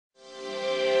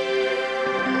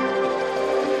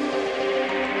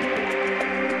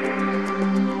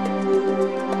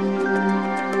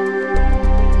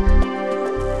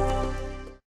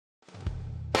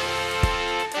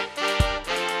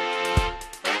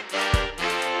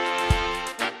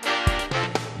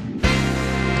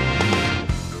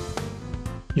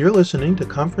You're listening to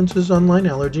Conferences on Lyme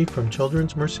Allergy from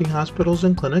Children's Mercy Hospitals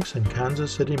and Clinics in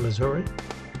Kansas City, Missouri.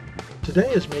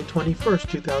 Today is May 21st,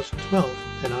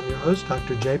 2012, and I'm your host,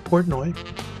 Dr. Jay Portnoy.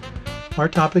 Our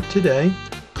topic today,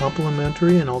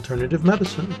 Complementary and Alternative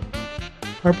Medicine.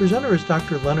 Our presenter is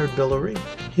Dr. Leonard Bielory.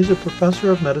 He's a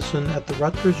professor of medicine at the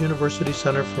Rutgers University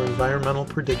Center for Environmental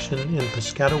Prediction in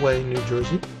Piscataway, New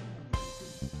Jersey.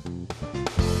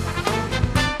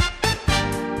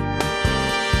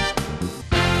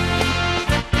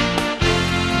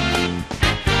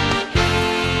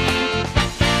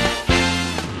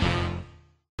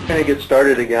 Going to get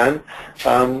started again.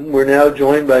 We're now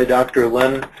joined by Dr.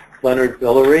 Leonard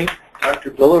Bielory.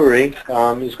 Dr. Bielory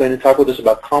is going to talk with us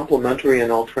about complementary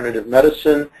and alternative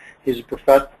medicine. He's a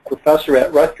professor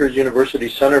at Rutgers University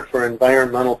Center for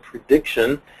Environmental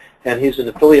Prediction, and he's an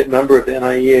affiliate member of the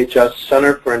NIEHS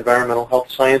Center for Environmental Health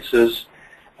Sciences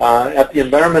at the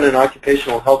Environment and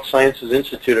Occupational Health Sciences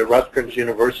Institute at Rutgers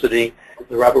University,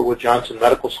 the Robert Wood Johnson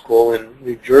Medical School in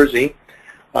New Jersey.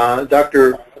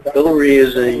 Dr. Bielory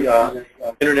is an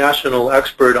international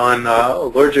expert on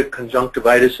allergic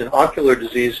conjunctivitis and ocular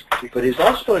disease, but he's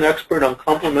also an expert on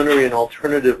complementary and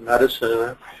alternative medicine. And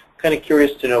I'm kind of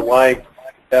curious to know why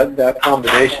that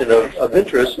combination of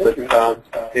interest, but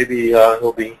maybe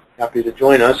he'll be happy to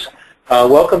join us.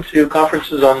 Welcome to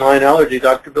Conferences on Lyme Allergy,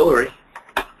 Dr. Bielory.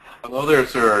 Hello there,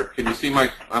 sir. Can you see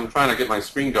I'm trying to get my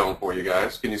screen going for you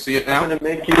guys. Can you see it now? I'm going to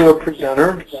make you a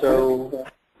presenter, so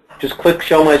just click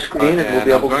show my screen and we'll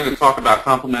be able to. I'm going to talk about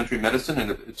complementary medicine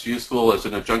and if it's useful as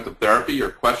an adjunctive therapy.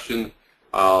 Your question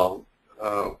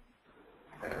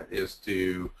is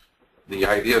to the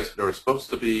ideas that are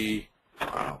supposed to be,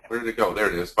 where did it go? There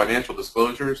it is, financial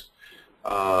disclosures.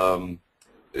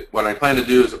 What I plan to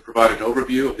do is provide an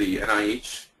overview of the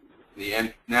NIH,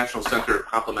 the National Center of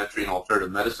Complementary and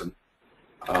Alternative Medicine,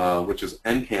 which is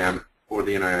NCAM for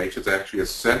the NIH. It's actually a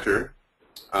center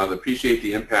that appreciate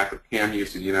the impact of CAM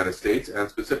use in the United States and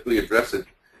specifically address it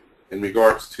in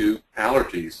regards to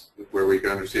allergies, where we can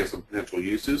understand some potential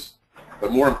uses.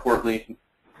 But more importantly,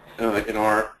 in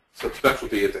our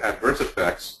subspecialty, it's adverse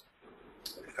effects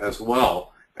as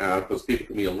well, because people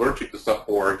can be allergic to stuff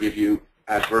or give you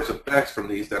adverse effects from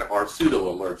these that are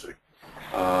pseudo-allergic.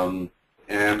 And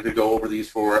to go over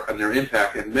these and their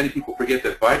impact. And many people forget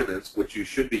that vitamins, which you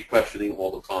should be questioning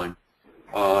all the time,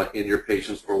 in your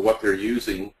patients for what they're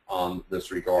using on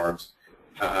this regards.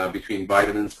 Between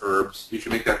vitamins, herbs, you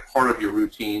should make that part of your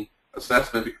routine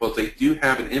assessment because they do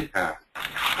have an impact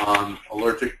on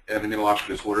allergic and immunologic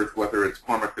disorders, whether it's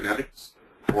pharmacokinetics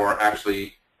or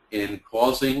actually in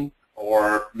causing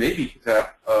or maybe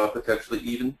potentially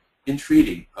even in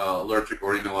treating allergic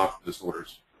or immunologic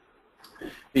disorders.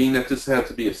 Being that this has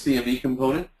to be a CME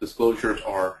component, disclosures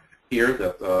are here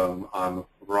that I'm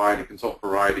consult a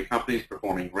variety of companies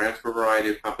performing grants for a variety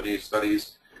of companies,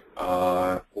 studies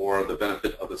for the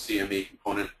benefit of the CME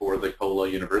component for the COLA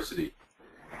University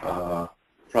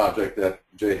project that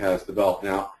Jay has developed.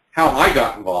 Now, how I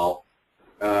got involved,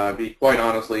 be quite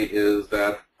honestly, is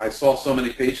that I saw so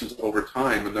many patients over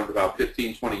time, about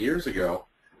 15, 20 years ago.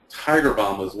 Tiger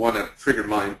Balm was one that triggered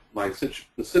my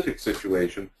specific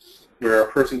situation where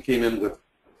a person came in with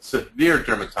severe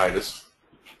dermatitis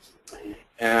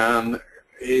and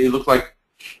it looked like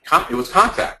it was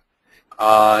contact,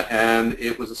 and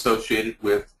it was associated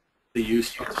with the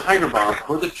use of Tiger Balm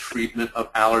for the treatment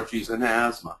of allergies and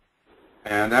asthma.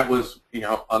 And that was,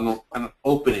 an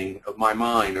opening of my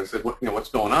mind. I said, what's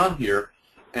going on here?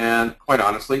 And quite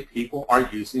honestly, people are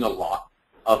using a lot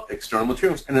of external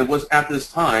materials. And it was at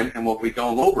this time, and what we're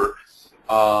going over,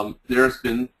 there's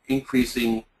been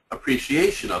increasing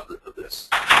appreciation of this.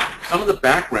 Some of the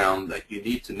background that you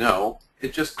need to know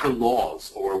is just the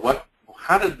laws, or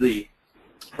how did the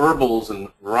herbals and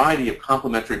variety of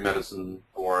complementary medicine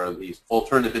or these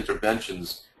alternative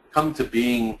interventions come to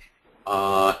being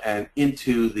and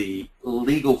into the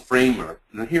legal framework.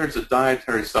 And here's the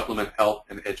Dietary Supplement Health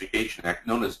and Education Act,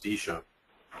 known as DSHA,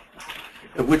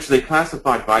 of which they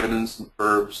classified vitamins,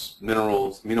 herbs,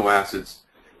 minerals, amino acids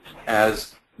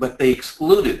but they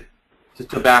excluded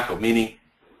tobacco, meaning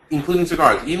including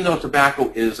cigars, even though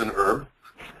tobacco is an herb,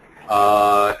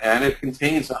 and it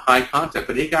contains a high content,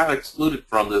 but it got excluded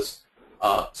from this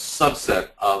subset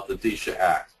of the DSHA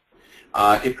Act.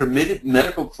 It permitted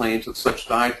medical claims of such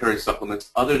dietary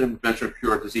supplements other than prevention of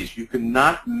pure disease. You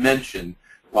cannot mention,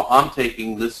 well, I'm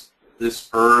taking this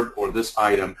herb or this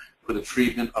item for the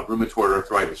treatment of rheumatoid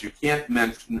arthritis. You can't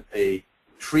mention a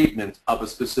treatment of a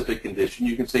specific condition.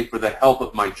 You can say for the health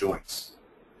of my joints.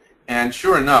 And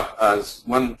sure enough, as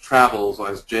one travels,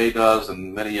 as Jay does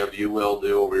and many of you will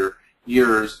do over your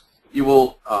years, you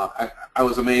will, I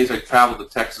was amazed. I traveled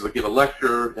to Texas to give a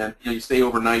lecture, and you stay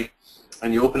overnight,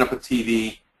 and you open up a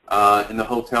TV in the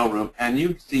hotel room, and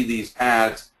you see these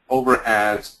ads over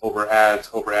ads over ads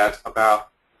over ads about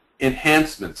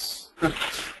enhancements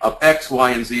of X,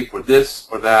 Y, and Z for this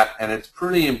or that, and it's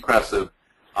pretty impressive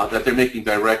that they're making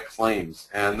direct claims,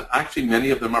 and actually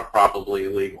many of them are probably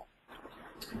illegal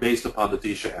based upon the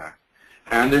DSHA Act.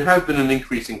 And there has been an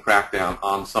increasing crackdown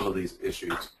on some of these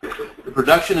issues. The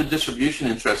production and distribution,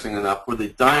 interesting enough, for the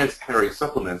dietary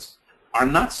supplements are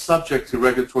not subject to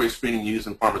regulatory screening used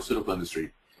in the pharmaceutical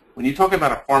industry. When you talk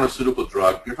about a pharmaceutical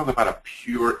drug, you're talking about a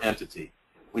pure entity.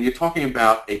 When you're talking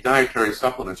about a dietary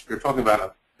supplement, you're talking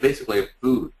about basically a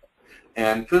food.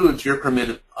 And foods, you're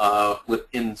permitted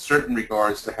in certain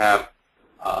regards to have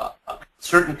a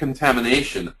certain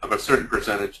contamination of a certain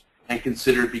percentage and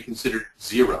be considered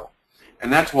zero.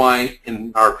 And that's why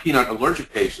in our peanut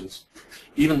allergic patients,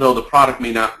 even though the product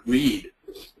may not read,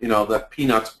 that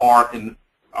peanuts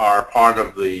are part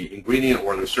of the ingredient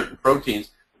or there's certain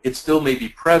proteins, it still may be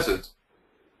present,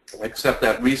 except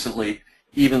that recently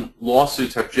even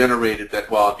lawsuits have generated that,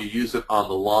 well, if you use it on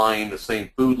the line, the same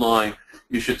food line,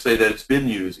 you should say that it's been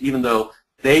used, even though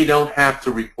they don't have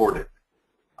to report it,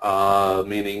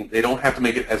 meaning they don't have to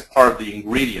make it as part of the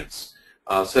ingredients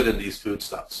said in these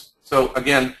foodstuffs. So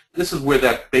again, this is where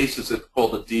that basis is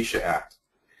called the DSHA Act.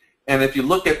 And if you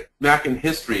look at back in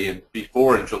history and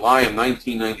before, in July of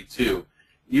 1992,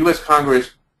 U.S.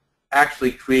 Congress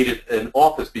actually created an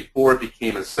office before it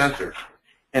became a center,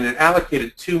 and it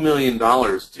allocated $2 million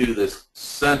to this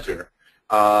center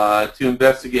to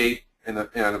investigate and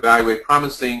evaluate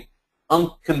promising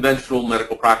unconventional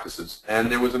medical practices. And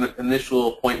there was an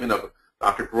initial appointment of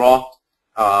Dr. Groth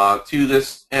to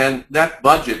this, and that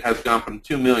budget has gone from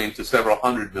 $2 million to several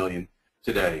hundred million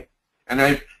today.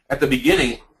 And at the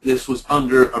beginning, this was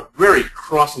under a very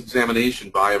cross-examination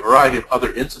by a variety of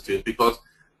other institutes because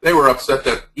they were upset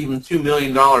that even $2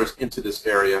 million into this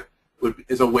area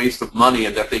is a waste of money,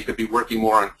 and that they could be working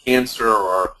more on cancer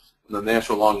or the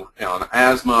national lung, on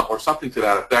asthma or something to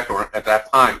that effect, or at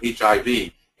that time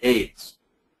HIV, AIDS.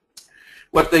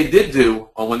 What they did do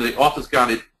when the office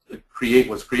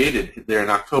was created there in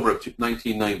October of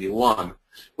 1991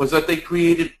 was that they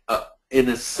created an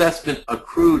assessment, a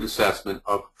crude assessment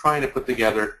of trying to put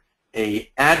together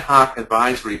a ad hoc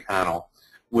advisory panel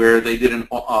where they did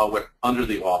under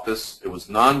the office. It was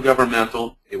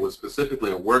non-governmental. It was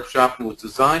specifically a workshop, and it was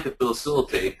designed to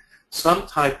facilitate some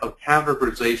type of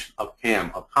categorization of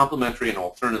CAM, of complementary and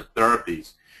alternative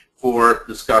therapies, for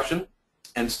discussion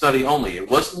and study only. It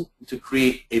wasn't to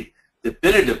create a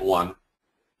definitive one,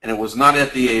 and it was not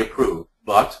FDA approved.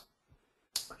 But,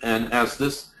 and as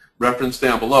this reference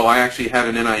down below, I actually had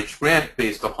an NIH grant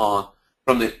based upon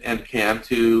from the NCAM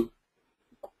to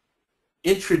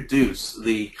introduce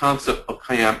the concept of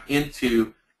CAM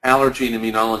into allergy and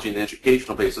immunology and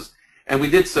educational basis. And we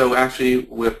did so actually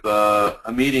with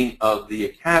a meeting of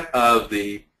it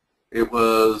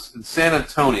was in San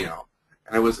Antonio,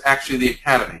 and it was actually the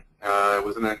Academy. It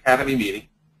was an Academy meeting.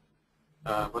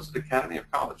 Was it Academy or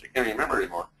college? I can't remember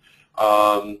anymore.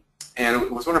 And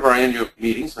it was one of our annual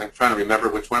meetings. I'm trying to remember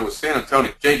which one. It was San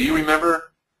Antonio. Jay, do you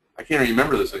remember? I can't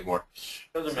remember this anymore.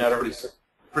 Doesn't matter.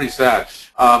 Pretty sad.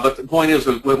 But the point is,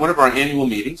 one of our annual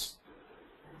meetings,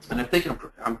 and I think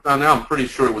I'm pretty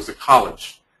sure it was a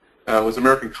college. It was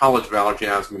American College of Allergy,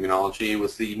 Asthma, Immunology. It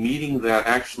was the meeting that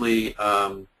actually, he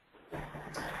had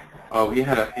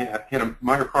a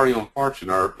myocardial infarction.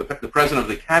 Or the president of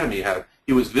the academy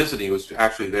he was visiting. He was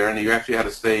actually there, and he actually had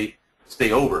to stay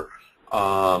over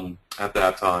at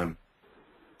that time.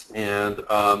 And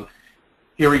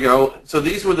here we go. So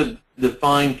these were the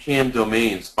defined CAM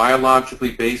domains: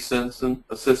 biologically based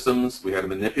systems. We had a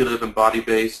manipulative and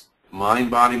body-based,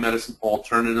 mind-body medicine,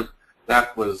 alternative.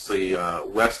 That was the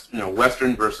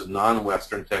Western versus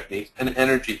non-Western techniques, and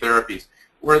energy therapies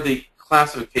were the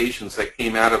classifications that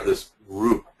came out of this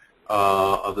group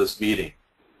of this meeting.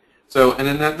 So, and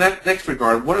in that next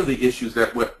regard, one of the issues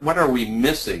that what are we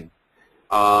missing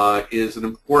is an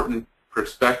important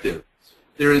perspective.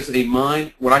 There is a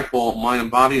mind, what I call mind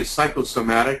and body is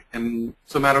psychosomatic, and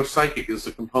somatopsychic is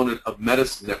a component of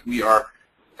medicine that we are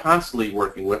constantly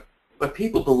working with. But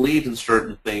people believe in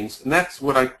certain things, and that's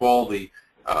what I call the,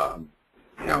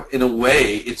 in a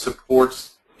way, it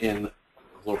supports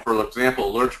for example,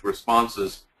 allergic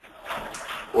responses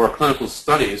or clinical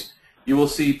studies. You will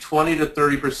see 20 to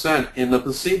 30% in the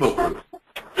placebo group.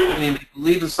 I mean, if you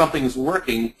believe that something is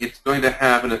working, it's going to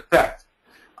have an effect.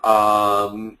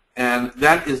 And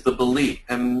that is the belief.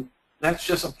 And that's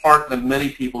just a part that many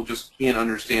people just can't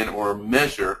understand or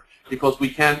measure, because we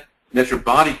can't measured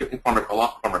body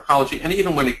pharmacology, and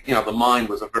even when the mind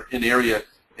was an area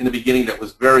in the beginning that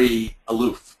was very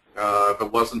aloof. If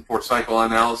it wasn't for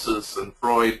psychoanalysis and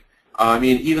Freud, I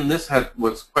mean, even this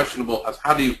was questionable as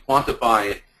how do you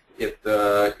quantify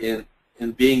it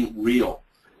in being real.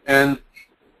 And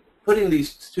putting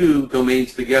these two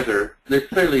domains together, there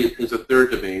clearly is a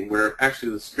third domain where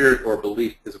actually the spirit or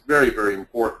belief is very, very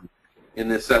important in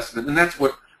the assessment. And that's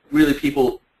what really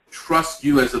people trust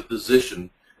you as a physician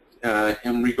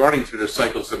in regarding to their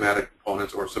psychosomatic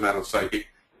components or somatopsychic,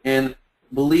 and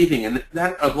believing, and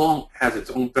that alone has its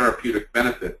own therapeutic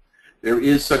benefit. There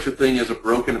is such a thing as a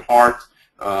broken heart.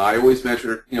 I always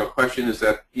measure, question is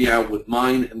that, yeah, with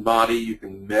mind and body you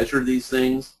can measure these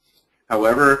things.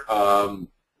 However,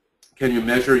 can you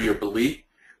measure your belief?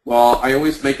 Well, I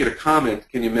always make it a comment,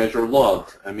 can you measure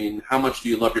love? I mean, how much do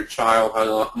you love your child?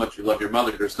 How much do you love your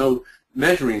mother? There's no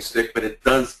measuring stick, but it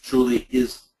does truly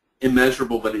is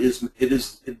immeasurable, but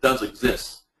it does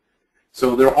exist.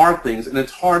 So there are things, and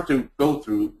it's hard to go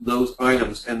through those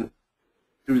items and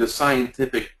through the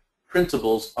scientific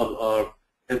principles of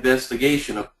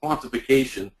investigation, of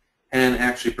quantification, and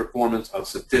actually performance of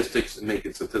statistics and make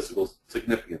it statistical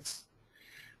significance.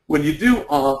 When you do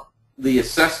the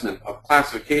assessment of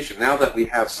classification, now that we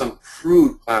have some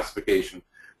crude classification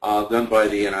done by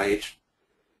the NIH,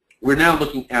 we're now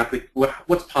looking at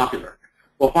what's popular.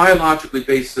 Well, biologically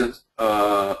based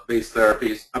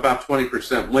therapies, about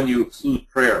 20% when you exclude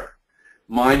prayer.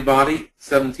 Mind-body,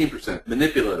 17%.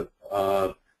 Manipulative,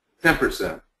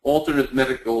 10%. Alternate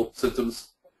medical systems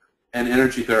and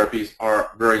energy therapies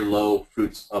are very low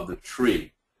fruits of the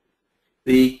tree.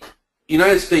 The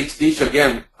United States niche,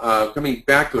 again, coming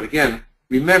back to it again,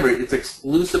 remember it's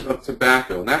exclusive of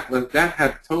tobacco. And that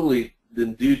had totally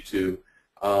been due to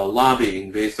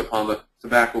lobbying based upon the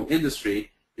tobacco industry,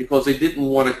 because they didn't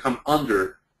want to come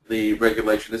under the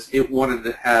regulation. It wanted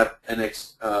to have an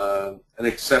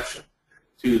exception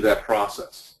to that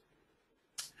process.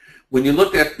 When you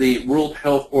look at the World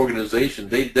Health Organization,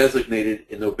 they designated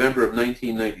in November of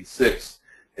 1996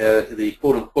 the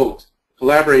quote-unquote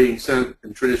collaborating center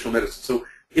in traditional medicine. So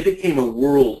it became a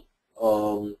world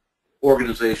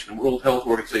organization. World Health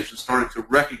Organization started to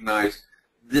recognize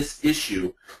this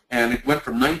issue, and it went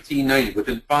from 1990,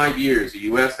 within 5 years, the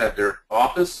U.S. had their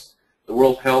office. The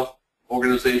World Health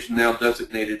Organization now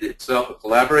designated itself a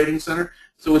collaborating center.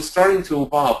 So it's starting to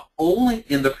evolve only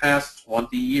in the past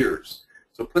 20 years.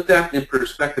 So put that in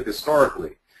perspective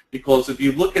historically, because if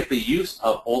you look at the use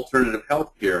of alternative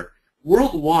health care,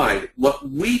 worldwide, what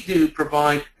we do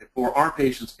provide for our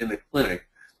patients in the clinic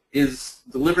is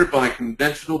delivered by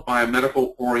conventional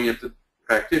biomedical-oriented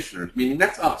practitioners, meaning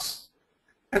that's us.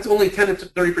 That's only 10 to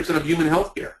 30% of human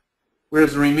health care,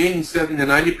 whereas the remaining 70 to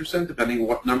 90%, depending on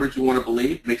what numbers you want to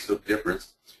believe, makes no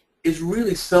difference, is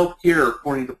really self-care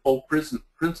according to full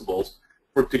principles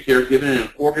to care given in an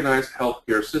organized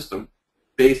healthcare system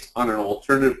based on an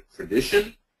alternative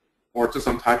tradition or to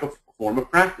some type of form of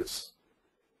practice.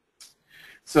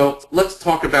 So let's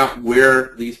talk about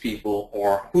where these people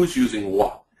or who's using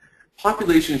what.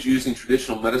 Populations using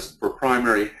traditional medicine for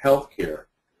primary health care.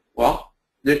 Well,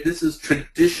 this is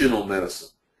traditional medicine.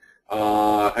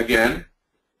 Again,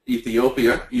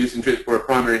 Ethiopia, using for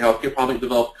primary health care, probably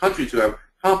developed countries who have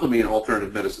complementary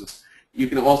alternative medicines. You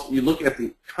can also, you look at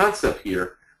the concept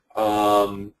here,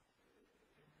 well,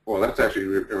 that's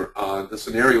actually the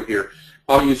scenario here.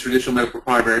 Probably use traditional medical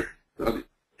primary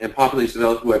and populations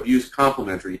developed who have used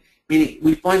complementary, meaning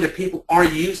we find that people are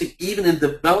using, even in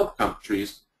developed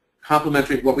countries,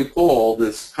 complementary, what we call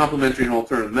this complementary and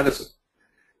alternative medicine.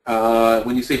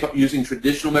 When you say using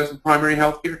traditional medicine primary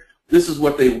health care, this is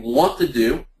what they want to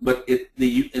do, but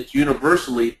it's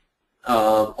universally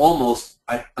almost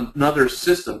another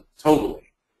system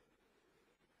totally.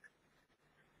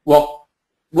 Well,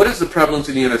 what is the prevalence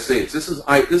in the United States? This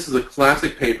is a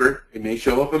classic paper. It may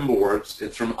show up in boards.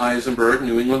 It's from Eisenberg,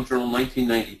 New England Journal,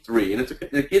 1993, and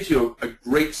it gives you a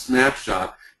great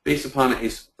snapshot based upon a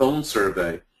phone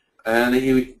survey and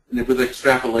with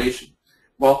extrapolation.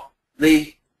 Well,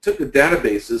 they took the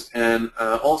databases and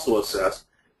also assessed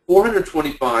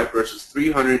 425 versus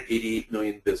 388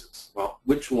 million visits. Well,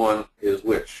 which one is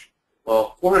which?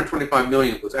 Well, 425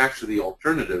 million was actually the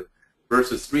alternative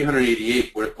versus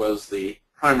 388 where it was the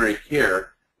primary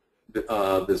care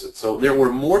visit. So there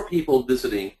were more people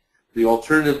visiting the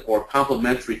alternative or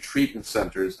complementary treatment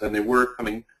centers than there were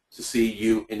coming to see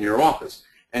you in your office.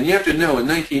 And you have to know, in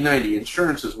 1990,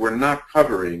 insurances were not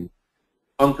covering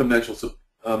unconventional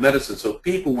medicine, so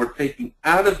people were taking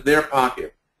out of their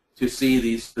pocket to see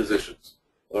these physicians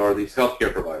or these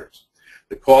healthcare providers.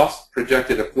 The cost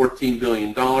projected at $14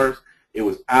 billion. It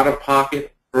was out of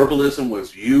pocket Herbalism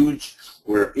was huge.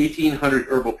 There were 1,800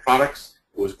 herbal products.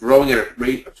 It was growing at a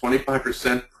rate of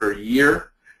 25% per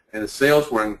year, and the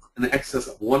sales were in excess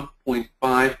of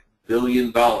 $1.5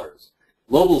 billion.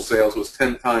 Global sales was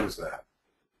 10 times that.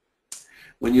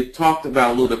 When you talked about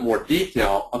a little bit more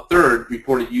detail, a third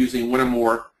reported using one or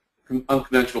more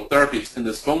unconventional therapies in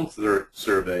this phone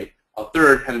survey. A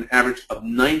third had an average of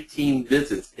 19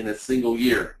 visits in a single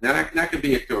year. Now, that could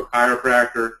be to a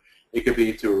chiropractor, it could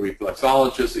be to a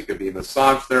reflexologist, it could be a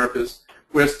massage therapist,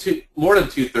 whereas more than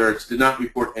two-thirds did not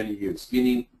report any use,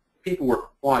 meaning people were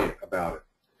quiet about it.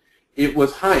 It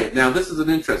was high. Now, this is an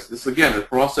interest. This, again, a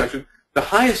cross-section. The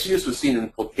highest use was seen in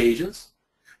Caucasians,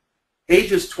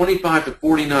 ages 25 to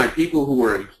 49, people who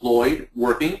were employed,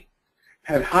 working,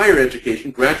 had higher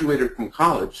education, graduated from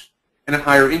college, and a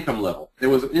higher income level. There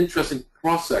was an interesting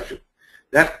cross-section.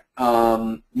 That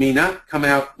may not come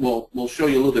out, we'll show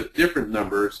you a little bit different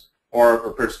numbers or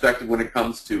a perspective when it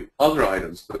comes to other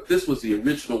items, but this was the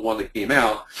original one that came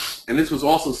out, and this was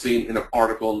also seen in an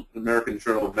article in the American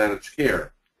Journal of Managed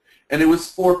Care. And it was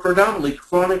for predominantly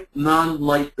chronic,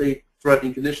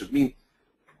 non-life-threatening conditions, meaning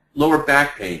lower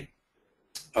back pain,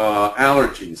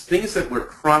 allergies, things that were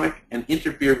chronic and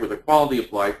interfered with the quality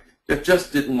of life that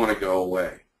just didn't want to go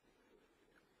away.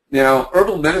 Now,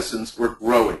 herbal medicines were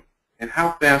growing. And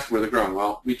how fast were they growing?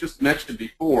 Well, we just mentioned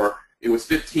before, it was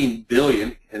 15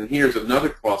 billion, and here's another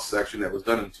cross-section that was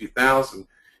done in 2000.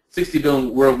 60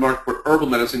 billion world market for herbal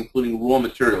medicine, including raw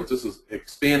materials. This is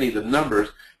expanding the numbers,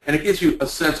 and it gives you a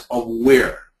sense of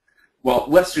where. Well,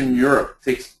 Western Europe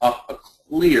takes up a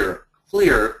clear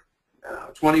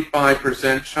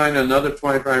 25%, China another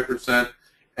 25%,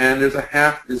 and there's a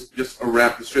half is just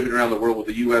distributed around the world, with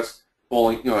the U.S.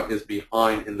 falling, is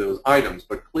behind in those items.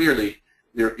 But clearly,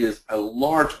 there is a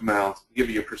large amount to give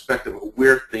you a perspective of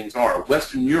where things are.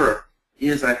 Western Europe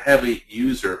is a heavy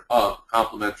user of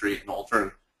complementary and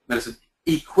alternative medicine,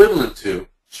 equivalent to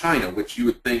China, which you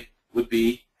would think would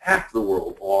be half the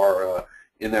world, or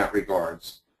in that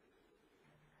regards.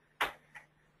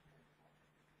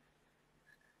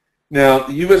 Now,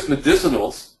 the U.S.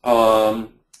 medicinals,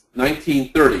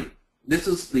 1930. This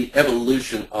is the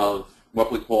evolution of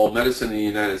what we call medicine in the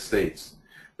United States.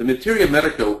 The materia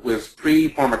medica was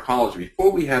pre-pharmacology.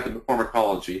 Before we had the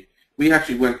pharmacology, we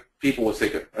actually people would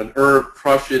take an herb,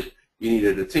 crush it, you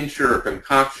needed a tincture or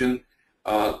concoction,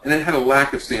 and it had a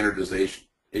lack of standardization.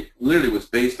 It literally was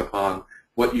based upon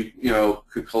what you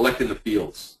could collect in the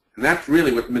fields. And that's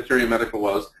really what materia medica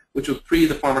was, which was pre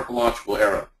the pharmacological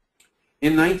era.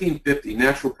 In 1950,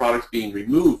 natural products being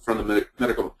removed from the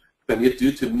medical compendium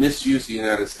due to misuse in the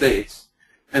United States.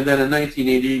 And then in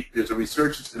 1980, there's a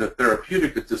resurgence in the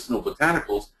therapeutic medicinal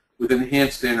botanicals with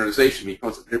enhanced standardization,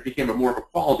 because there became more of a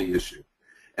quality issue.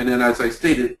 And then, as I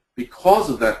stated, because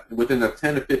of that, within the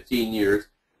 10 to 15 years,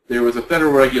 there was a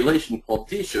federal regulation called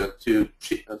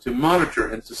DSHA to monitor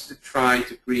and to try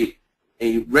to create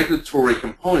a regulatory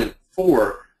component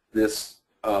for this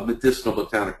medicinal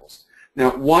botanicals.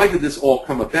 Now, why did this all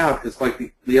come about? It's like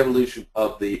the evolution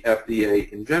of the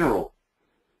FDA in general,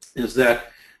 is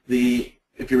that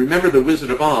if you remember The Wizard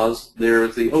of Oz,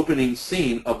 there's the opening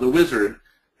scene of the wizard,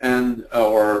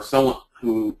 or someone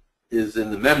who is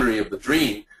in the memory of the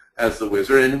dream as the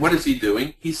wizard, and what is he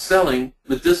doing? He's selling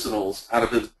medicinals out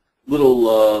of his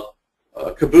little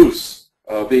caboose,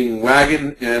 being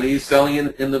wagon, and he's selling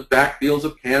it in the backfields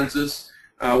of Kansas.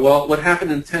 Well, what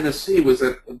happened in Tennessee was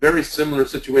that a very similar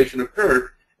situation occurred,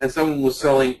 and someone was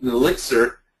selling an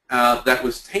elixir that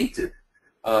was tainted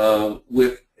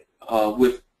with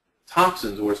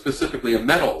toxins, or specifically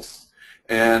metals.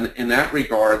 And in that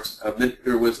regards,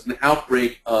 there was an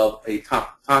outbreak of a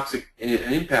toxic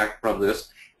impact from this,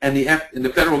 and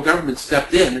the federal government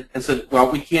stepped in and said, well,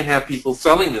 we can't have people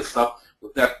selling this stuff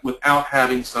without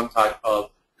having some type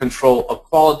of control of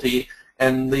quality.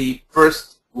 And the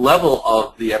first level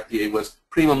of the FDA was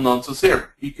primum non nocere.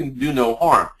 You can do no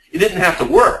harm. It didn't have to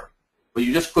work, but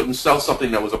you just couldn't sell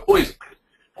something that was a poison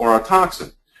or a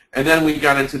toxin. And then we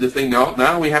got into the thing,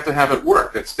 now we have to have it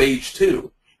work. That's stage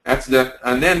 2.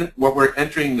 And then what we're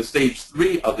entering the stage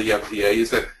 3 of the FDA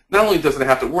is that not only does it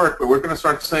have to work, but we're going to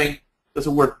start saying, does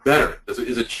it work better?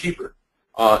 Is it cheaper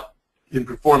in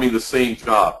performing the same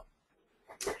job?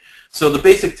 So the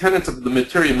basic tenets of the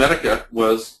materia medica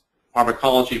was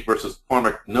pharmacology versus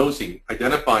pharmacognosy,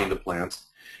 identifying the plants,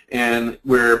 and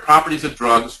where properties of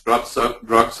drugs,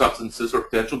 drug substances, or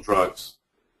potential drugs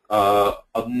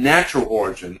of natural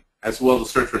origin, as well as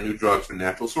search for new drugs from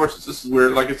natural sources. This is where,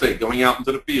 like I say, going out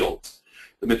into the fields.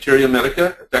 The materia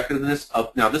medica, effectiveness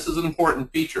of, now this is an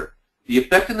important feature, the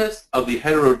effectiveness of the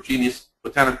heterogeneous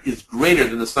botanical is greater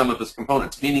than the sum of its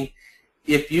components, meaning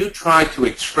if you tried to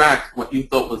extract what you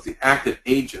thought was the active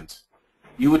agent,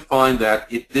 you would find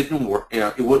that it didn't work,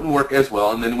 it wouldn't work as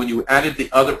well, and then when you added the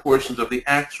other portions of the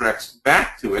extracts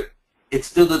back to it, it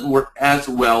still didn't work as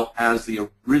well as the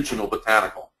original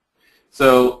botanical.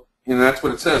 So, that's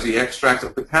what it says. The extracts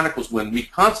of botanicals, when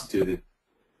reconstituted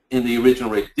in the original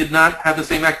rate, did not have the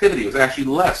same activity. It was actually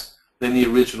less than the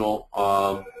original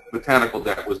botanical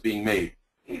that was being made.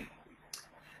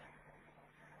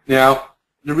 Now,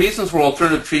 the reasons for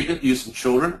alternative treatment used in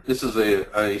children, this is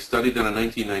a study done in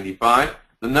 1995.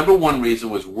 The number one reason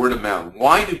was word of mouth.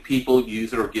 Why do people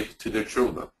use it or give it to their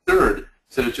children? A third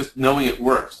said it's just knowing it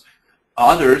works.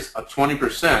 Others,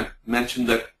 20%, mentioned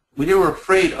that they were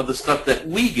afraid of the stuff that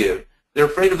we give. They're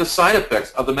afraid of the side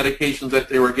effects of the medications that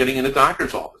they were getting in the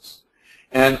doctor's office.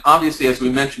 And obviously, as we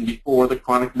mentioned before, the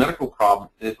chronic medical problem,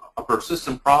 a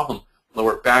persistent problem,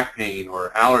 lower back pain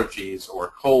or allergies or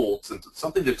colds, and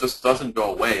something that just doesn't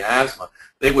go away, asthma,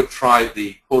 they would try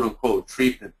the quote-unquote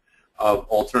treatment of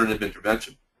alternative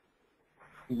intervention.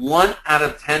 1 out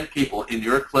of 10 people in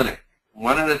your clinic,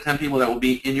 1 out of 10 people that will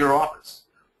be in your office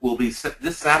will be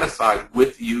dissatisfied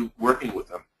with you working with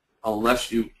them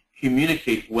unless you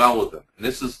communicate well with them. And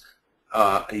this is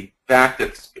a fact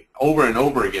that's over and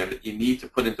over again that you need to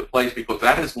put into place, because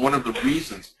that is one of the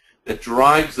reasons that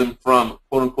drives them from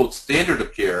quote-unquote standard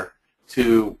of care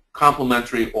to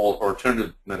complementary or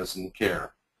alternative medicine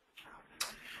care.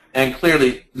 And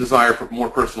clearly, desire for more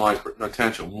personalized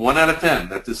attention. 1 out of 10,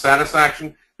 that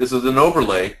dissatisfaction, this is an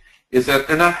overlay, is that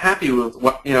they're not happy with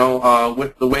what,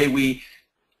 with the way we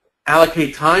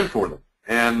allocate time for them.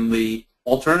 And the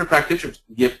alternative practitioners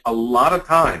give a lot of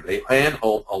time. They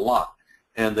handhold a lot.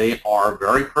 And they are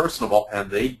very personable, and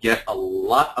they get a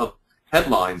lot of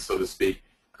headlines, so to speak,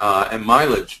 and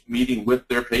mileage meeting with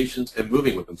their patients and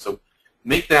moving with them. So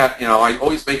make that, I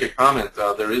always make a comment,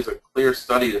 there is a clear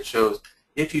study that shows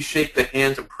if you shake the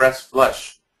hands and press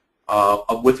flesh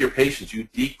with your patients, you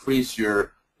decrease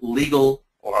your legal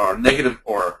or negative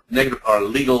or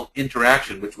legal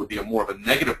interaction, which would be more of a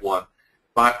negative one,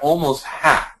 by almost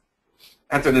half.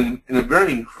 That's a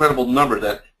very incredible number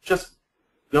that just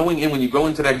going in, when you go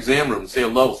into that exam room and say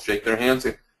hello, shake their hands,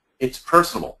 it's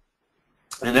personal.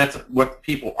 And that's what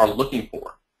people are looking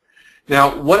for.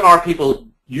 Now, what are people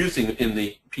using in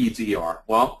the PDR?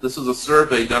 Well, this is a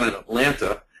survey done in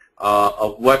Atlanta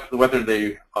of whether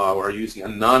they are using a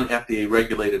non-FDA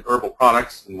regulated herbal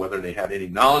products and whether they had any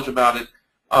knowledge about it.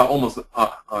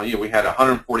 We had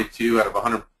 142 out of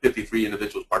 153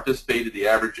 individuals participated. The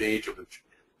average age of the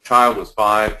child was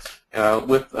 5,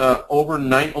 with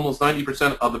almost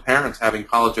 90% of the parents having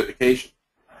college education.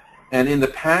 And in the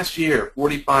past year,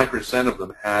 45% of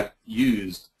them had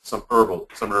used some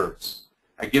herbs,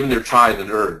 had given their child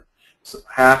an herb. So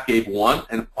half gave 1,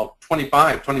 and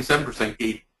 27%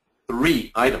 gave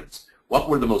 3 items. What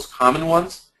were the most common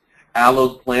ones? Aloe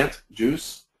plant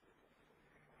juice,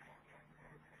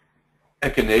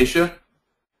 echinacea,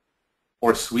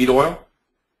 or sweet oil,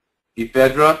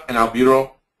 ephedra, and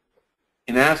albuterol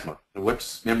in asthma.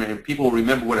 And people will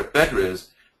remember what ephedra is.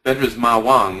 Ephedra is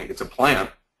mawang. It's a plant,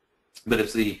 but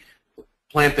it's the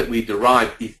plant that we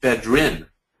derive ephedrine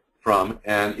from,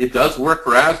 and it does work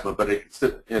for asthma, but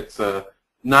it's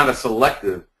not a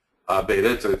selective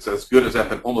beta. It's as good as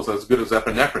almost as good as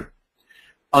epinephrine.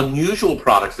 Unusual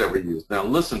products that were used. Now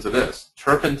listen to this: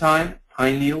 turpentine,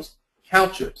 pine needles, cow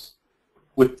chips.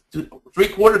 With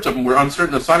 3/4 of them were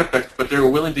uncertain of side effects, but they were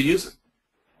willing to use it.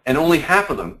 And only half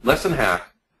of them, less than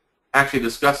half, actually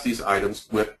discussed these items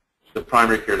with the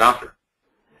primary care doctor.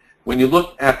 When you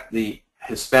look at the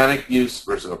Hispanic use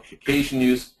versus a Caucasian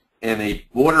use and a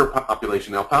border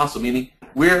population, El Paso, meaning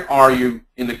where are you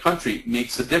in the country,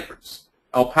 makes a difference.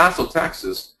 El Paso,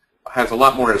 Texas, has a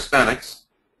lot more Hispanics,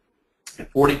 and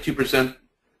 42%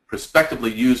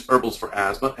 prospectively use herbals for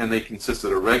asthma, and they consist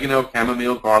of oregano,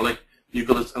 chamomile, garlic,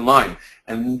 eucalyptus, and lime.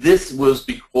 And this was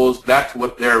because that's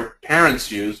what their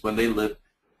parents used when they lived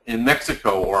in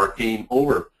Mexico or came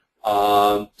over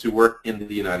to work in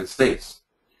the United States.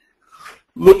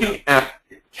 Looking at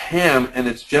CAM and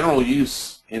its general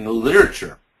use in the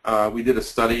literature, we did a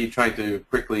study trying to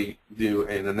quickly do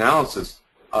an analysis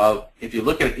of, if you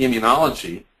look at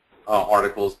immunology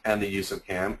articles and the use of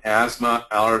CAM, asthma,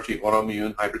 allergy,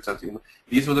 autoimmune, hypersensitivity,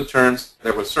 these were the terms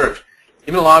that were searched.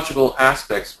 Immunological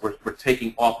aspects were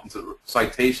taking off into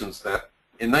citations that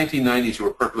in 1990s you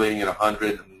were percolating at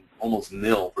 100 and almost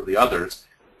nil for the others,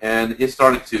 and it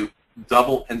started to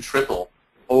double and triple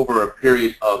over a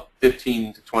period of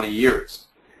 15 to 20 years.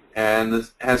 And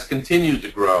this has continued to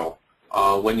grow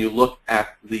when you look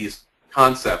at these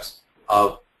concepts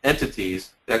of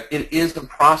entities, that it is a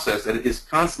process that is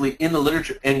constantly in the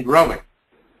literature and growing.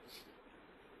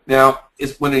 Now,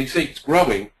 when you say it's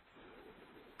growing,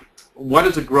 what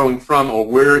is it growing from, or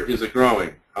where is it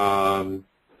growing?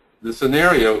 The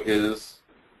scenario is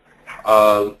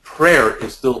prayer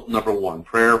is still number one.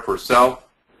 Prayer for self,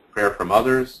 prayer from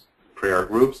others, prayer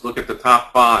groups. Look at the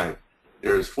top 5.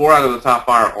 There's 4 out of the top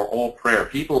 5 are all prayer.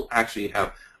 People actually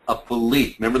have a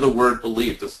belief. Remember the word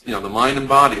belief. This, the mind and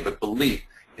body, but belief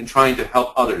in trying to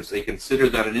help others. They consider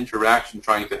that an interaction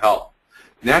trying to help.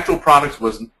 Natural products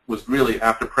was really,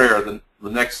 after prayer, the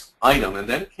next item, and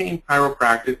then came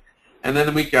chiropractic, and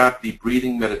then we got the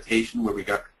breathing meditation, where we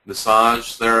got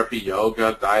massage therapy,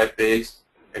 yoga, diet-based.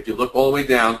 If you look all the way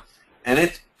down, and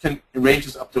it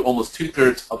ranges up to almost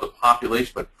 2/3 of the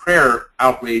population, but prayer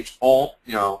outraged all,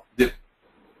 did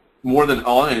more than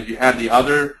all, and if you add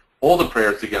all the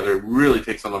prayers together, it really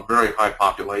takes on a very high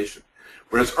population,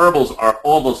 whereas herbals are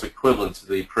almost equivalent to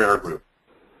the prayer group.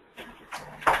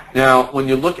 Now, when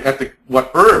you look at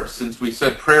what herbs, since we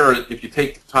said prayer, if you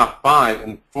take the top 5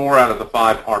 and 4 out of the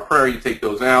 5 are prayer, you take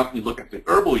those out, you look at the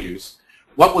herbal use.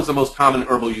 What was the most common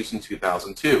herbal use in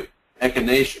 2002?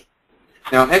 Echinacea.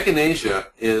 Now, echinacea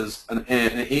is an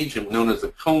agent known as the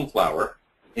coneflower,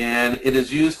 and it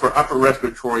is used for upper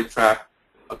respiratory tract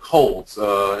colds,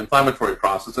 inflammatory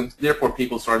process, and therefore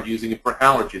people started using it for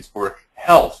allergies, for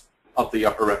health of the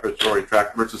upper respiratory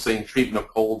tract, versus saying treatment of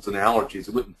colds and allergies.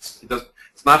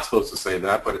 It's not supposed to say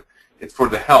that, but it's for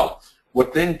the health.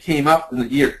 What then came up in the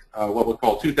year, what we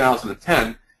call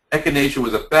 2010, echinacea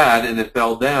was a fad, and it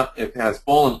fell down. It has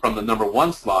fallen from the number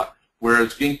 1 slot,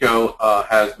 whereas ginkgo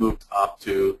has moved up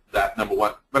to that number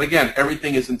 1. But again,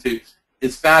 everything is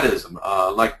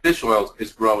fadism. Like fish oil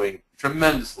is growing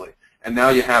tremendously, and now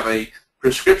you have a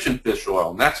prescription fish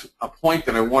oil, and that's a point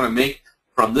that I want to make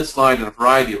from this slide and a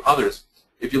variety of others.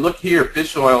 If you look here,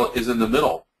 fish oil is in the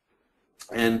middle,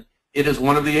 and it is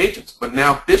one of the agents. But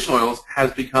now fish oils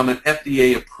has become an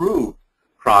FDA-approved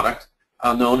product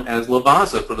known as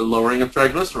Lavazza for the lowering of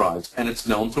triglycerides, and it's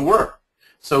known to work.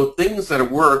 So things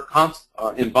that were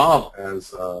involved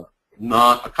as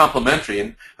not complementary,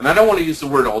 and I don't want to use the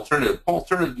word alternative.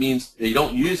 Alternative means you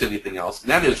don't use anything else,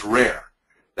 and that is rare.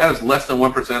 That is less than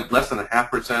 1%, less than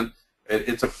 0.5%.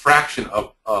 It's a fraction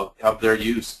of their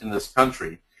use in this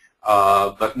country.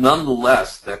 But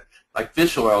nonetheless, that like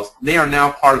fish oils, they are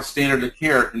now part of standard of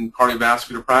care in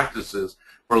cardiovascular practices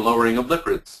for lowering of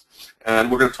lipids.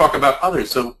 And we're going to talk about others.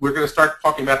 So we're going to start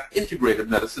talking about integrative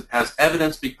medicine as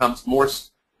evidence becomes more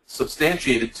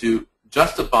substantiated to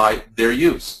justify their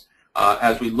use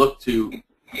as we look to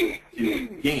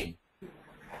gain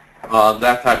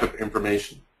that type of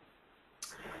information.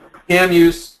 CAM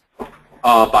use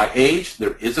by age,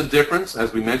 there is a difference,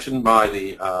 as we mentioned by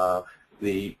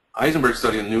the Eisenberg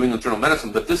study in the New England Journal of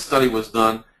Medicine, but this study was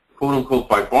done, quote-unquote,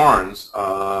 by Barnes,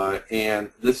 and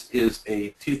this is a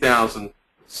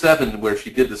 2007 where she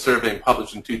did the survey and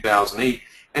published in 2008,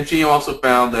 and she also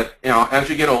found that, as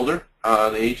you get older,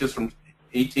 the ages from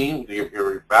 18,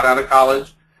 you're about out of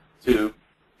college, to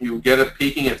you get it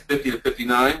peaking at 50 to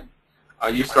 59,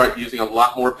 you start using a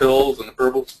lot more pills and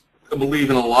herbals to believe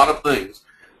in a lot of things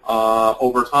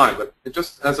over time. But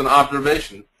just as an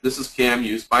observation, this is CAM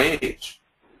use by age.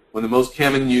 When the most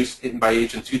common use by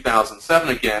age in 2007,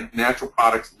 again, natural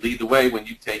products lead the way when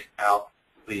you take out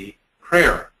the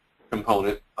prayer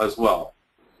component as well.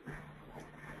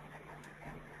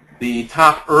 The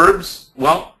top herbs,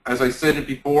 well, as I said it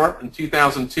before, in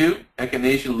 2002,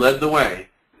 echinacea led the way,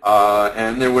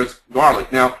 and there was garlic.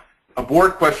 Now, a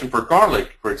board question for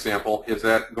garlic, for example, is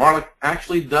that garlic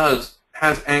actually has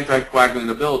anticoagulant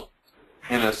ability,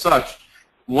 and as such,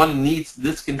 one needs to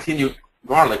discontinue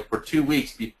garlic for 2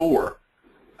 weeks before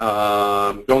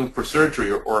going for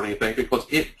surgery or anything, because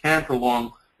it can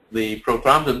prolong the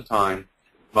prothrombin time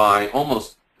by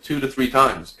almost 2 to 3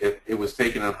 times if it was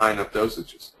taken in high enough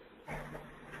dosages.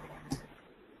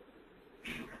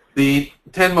 The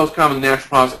 10 most common natural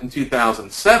products in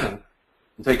 2007,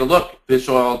 take a look. Fish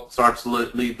oil starts to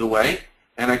lead the way.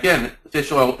 And again,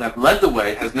 fish oil that led the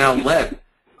way has now led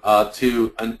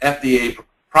to an FDA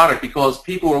product because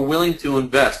people were willing to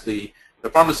invest. The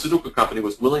pharmaceutical company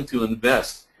was willing to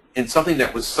invest in something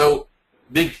that was so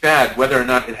big fad, whether or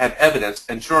not it had evidence.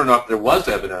 And sure enough, there was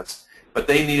evidence. But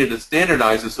they needed to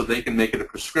standardize it so they can make it a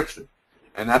prescription.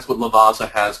 And that's what Lavazza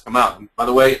has come out. And by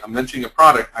the way, I'm mentioning a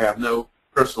product. I have no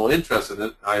personal interest in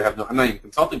it. I'm not even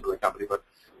consulting for the company, but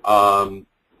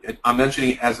I'm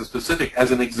mentioning it as a specific,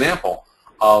 as an example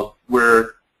of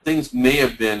where things may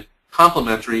have been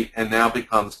complementary and now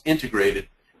becomes integrated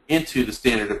into the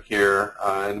standard of care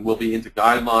and will be into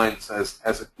guidelines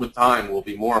as with time will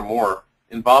be more and more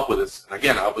involved with this. And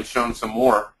again, I'll be showing some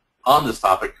more on this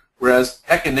topic. Whereas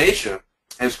echinacea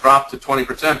has dropped to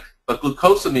 20%. But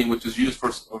glucosamine, which is used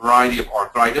for a variety of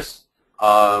arthritis,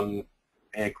 and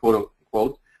quote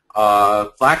unquote,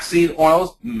 flaxseed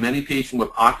oils, many patients with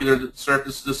ocular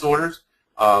surface disorders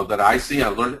that I see, I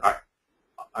learned,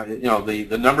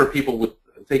 the number of people with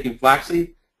taking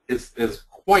flaxseed is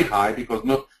quite high because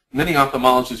many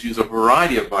ophthalmologists use a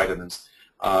variety of vitamins.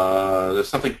 There's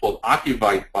something called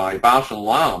Ocuvite by Bausch and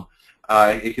Lomb.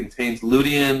 It contains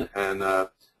lutein and a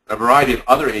variety of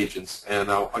other agents. And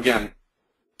again,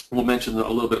 we'll mention a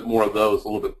little bit more of those a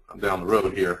little bit down the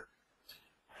road here.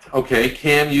 Okay,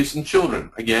 CAM use in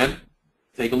children. Again,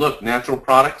 take a look. Natural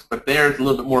products, but there's a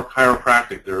little bit more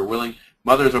chiropractic.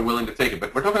 Mothers are willing to take it,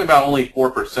 but we're talking about only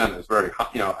 4% is very,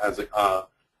 as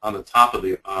on the top of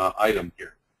the item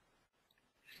here.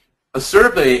 A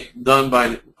survey done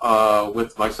by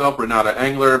with myself, Renata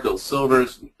Engler, Bill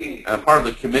Silvers, and part of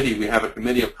the committee. We have a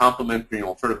committee of complementary and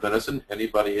alternative medicine.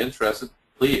 Anybody interested,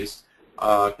 please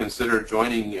consider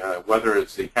joining, whether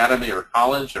it's the academy or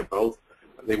college or both.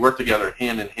 They work together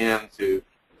hand in hand to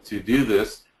do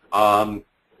this.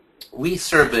 We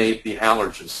surveyed the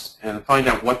allergists and find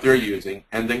out what they're using,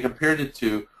 and then compared it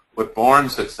to what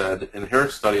Barnes had said in her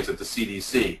studies at the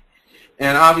CDC.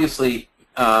 And obviously,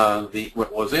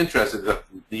 what was interesting is that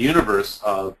the universe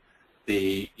of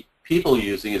the people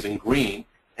using is in green,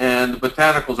 and the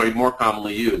botanicals are more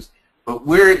commonly used. But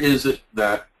where is it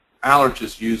that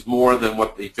allergists use more than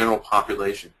what the general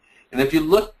population? And if you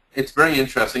look, it's very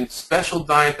interesting. Special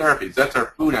diet therapies, that's our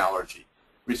food allergy.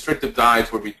 Restrictive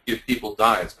diets where we give people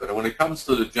diets. But when it comes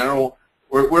to the general,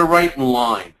 we're right in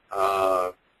line.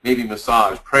 Maybe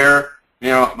massage. Prayer,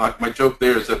 my joke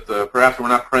there is that perhaps we're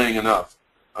not praying enough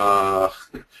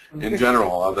in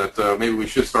general, that maybe we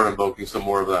should start invoking some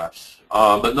more of that.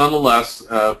 But nonetheless,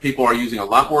 people are using a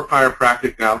lot more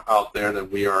chiropractic out there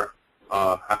than we are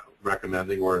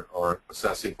recommending or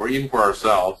assessing for, even for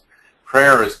ourselves.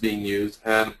 Prayer is being used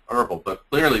and herbal, but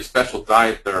clearly special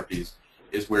diet therapies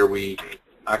is where we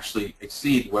actually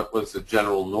exceed what was the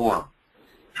general norm.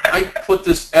 I put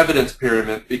this evidence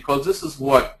pyramid because this is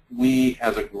what we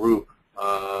as a group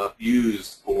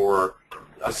use for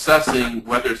assessing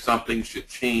whether something should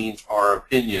change our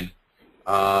opinion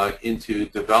into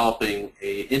developing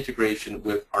a integration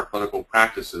with our clinical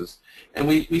practices. And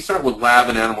we start with lab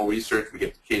and animal research. We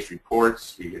get the case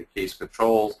reports, we get case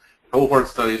controls, cohort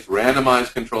studies,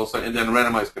 randomized control studies, and then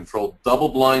randomized control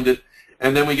double-blinded.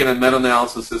 And then we get a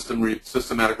meta-analysis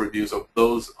systematic reviews of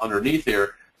those underneath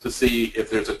here to see if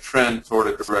there's a trend toward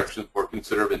a direction for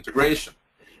considered integration.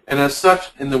 And as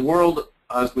such, in the world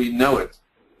as we know it,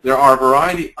 there are a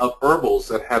variety of herbals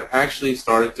that have actually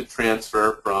started to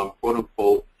transfer from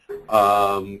quote-unquote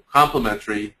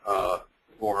complementary,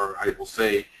 or I will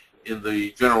say in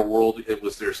the general world it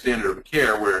was their standard of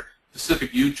care, where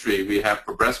Pacific yew tree we have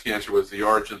for breast cancer was the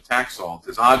origin of Taxol.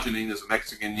 Isogenine is a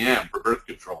Mexican yam for birth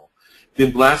control.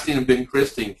 Vinblastine and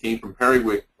vincristine came from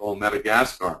periwinkle,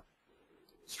 Madagascar.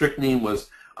 Strychnine was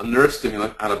a nerve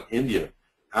stimulant out of India.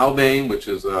 Albain, which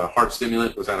is a heart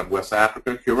stimulant, was out of West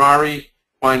Africa. Curare,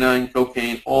 quinine,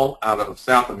 cocaine, all out of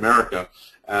South America,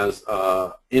 as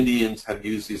Indians had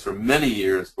used these for many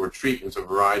years for treatments of a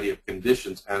variety of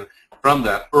conditions. And from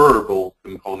that herbal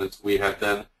components, we had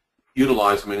then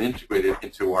utilized them and integrated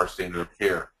into our standard of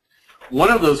care. One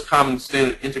of those common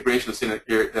standard integration of standard of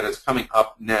care that is coming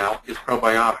up now is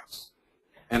probiotics.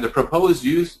 And the proposed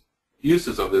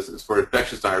uses of this is for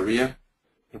infectious diarrhea,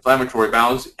 inflammatory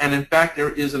bowel disease, and in fact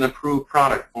there is an approved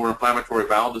product for inflammatory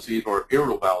bowel disease or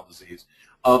irritable bowel disease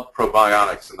of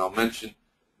probiotics, and I'll mention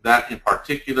that in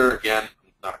particular. Again,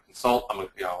 I'm not a consultant.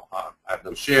 I have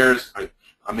no shares. I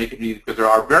make it because there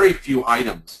are very few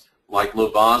items like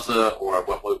Lovaza or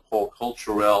what we call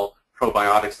Culturelle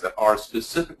probiotics that are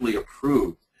specifically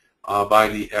approved by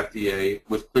the FDA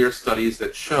with clear studies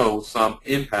that show some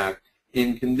impact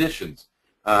in conditions,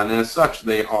 and as such,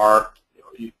 they are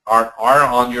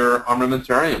on your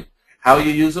armamentarium. How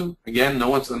you use them? Again, no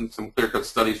one's done some clear-cut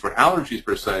studies for allergies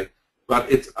per se.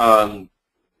 But it's, well,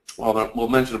 we'll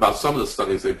mention about some of the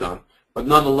studies they've done. But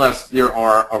nonetheless, there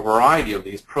are a variety of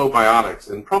these probiotics.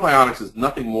 And probiotics is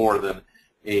nothing more than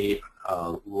a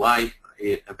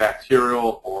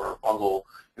bacterial or fungal,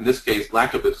 in this case,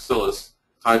 lactobacillus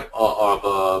type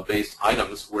of based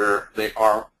items where they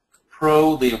are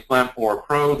pro the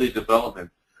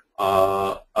development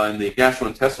in the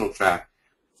gastrointestinal tract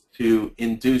to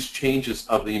induce changes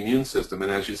of the immune system.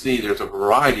 And as you see, there's a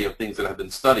variety of things that have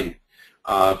been studied.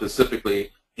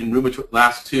 Specifically in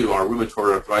last two are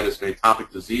rheumatoid arthritis and atopic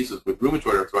diseases, with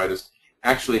rheumatoid arthritis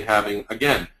actually having,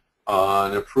 again,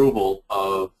 an approval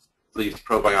of these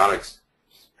probiotics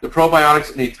The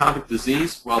probiotics in atopic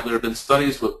disease, well, there have been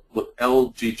studies with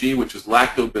LGG, which is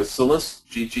lactobacillus.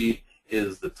 GG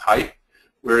is the type,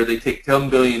 where they take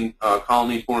 10 billion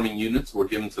colony-forming units who are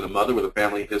given to the mother with a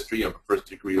family history of a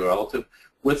first-degree relative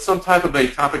with some type of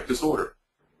atopic disorder.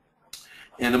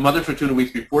 And the mother for 2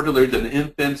 weeks before delivery did an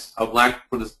infant of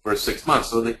for 6 months.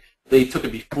 So they took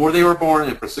it before they were born,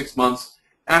 and for 6 months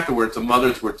afterwards, the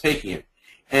mothers were taking it.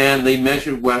 And they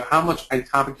measured how much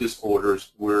atopic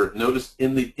disorders were noticed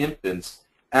in the infants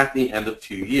at the end of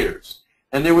 2 years.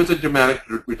 And there was a dramatic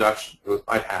reduction. It was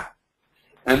by half.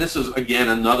 And this is, again,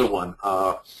 another one.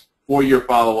 4-year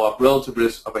follow-up, relative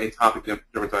risk of atopic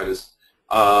dermatitis,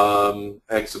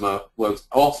 eczema was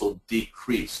also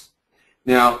decreased.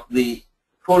 Now, the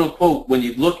quote-unquote, when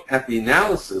you look at the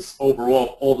analysis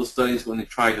overall, all the studies when they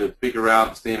try to figure out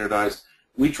and standardize,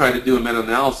 we try to do a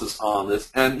meta-analysis on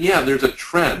this. And, yeah, there's a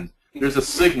trend. There's a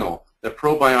signal that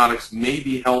probiotics may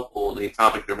be helpful in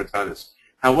atopic dermatitis.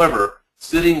 However,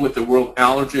 sitting with the World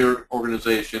Allergy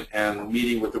Organization and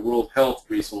meeting with the World Health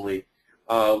recently,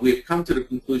 we have come to the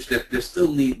conclusion that there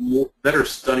still need better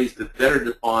studies that better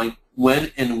define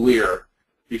when and where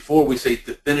before we say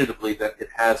definitively that it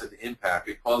has an impact,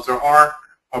 because there are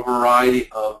a variety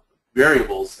of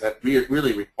variables that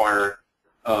really require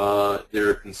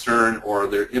their concern or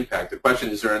their impact. The question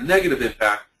is there a negative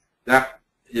impact? That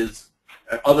is,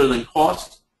 other than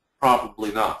cost,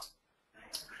 probably not.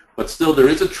 But still, there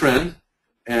is a trend,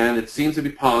 and it seems to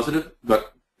be positive.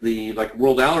 But like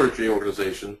World Allergy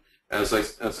Organization, as I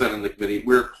said in the committee,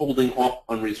 we're holding off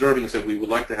on reserving and said we would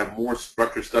like to have more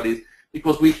structured studies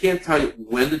because we can't tell you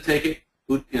when to take it,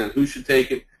 who should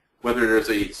take it, whether there's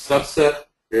a subset.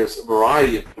 There's a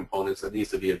variety of components that needs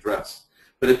to be addressed.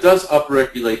 But it does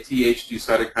upregulate Th2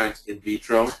 cytokines in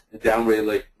vitro and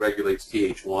downregulates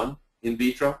Th1 in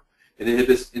vitro. It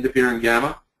inhibits interferon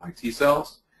gamma by T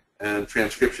cells and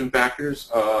transcription factors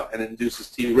and induces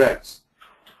Tregs.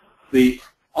 The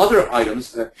other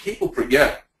items that people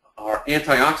forget are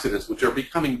antioxidants, which are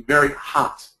becoming very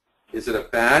hot. Is it a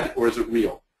fad or is it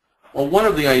real? Well, one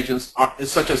of the agents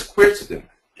is such as quercetin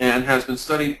and has been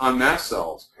studied on mast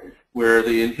cells, where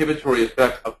the inhibitory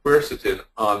effect of quercetin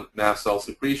on mast cell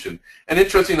secretion. And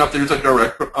interesting enough, there's a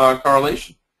direct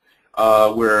correlation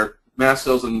where mast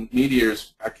cells and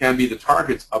meteors can be the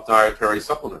targets of dietary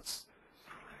supplements.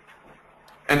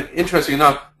 And interesting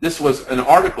enough, this was an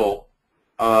article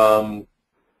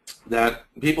that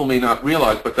people may not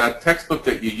realize, but that textbook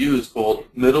that you use called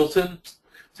Middleton's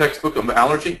Textbook of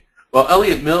Allergy, well,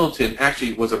 Elliot Middleton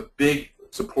actually was a big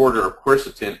supporter of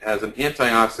quercetin as an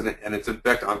antioxidant and its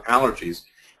effect on allergies.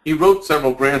 He wrote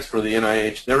several grants for the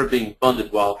NIH, never being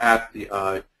funded while at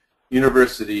the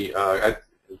university, at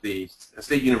the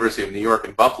State University of New York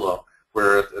in Buffalo,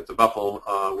 where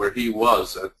he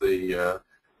was at the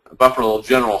Buffalo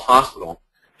General Hospital.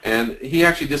 And he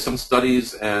actually did some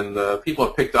studies, and people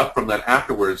have picked up from that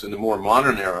afterwards in the more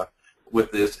modern era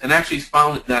with this, and actually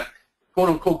found that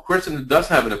quote-unquote quercetin does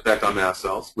have an effect on mast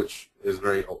cells, which is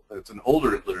it's an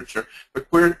older literature,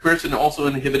 but quercetin also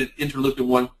inhibited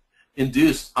interleukin-1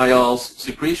 induced IL's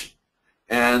secretion.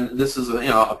 And this is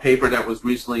a paper that was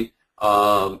recently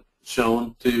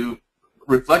shown to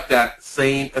reflect that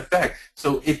same effect.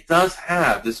 So it does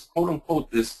have this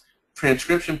quote-unquote this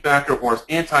transcription factor or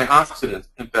antioxidant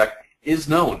effect is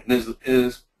known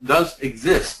and does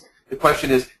exist. The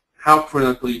question is, how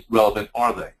clinically relevant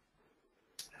are they?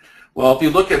 Well, if you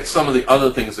look at some of the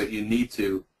other things that you need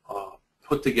to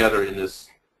put together in this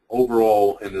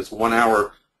overall, in this 1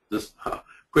 hour, this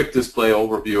quick display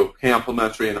overview of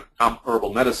complementary and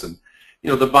herbal medicine,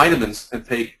 the vitamins can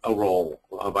take a role.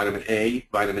 Vitamin A,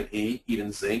 vitamin E,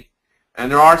 even zinc.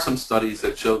 And there are some studies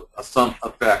that show some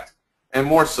effect, and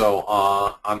more so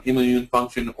on immune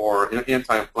function or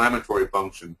anti-inflammatory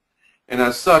function. And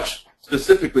as such,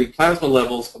 specifically plasma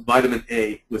levels of vitamin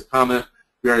A with common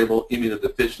variable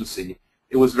immunodeficiency,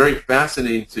 it was very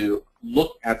fascinating to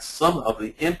look at some of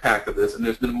the impact of this, and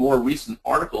there's been more recent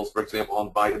articles, for example,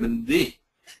 on vitamin D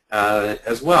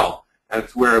as well, and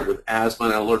it's where with asthma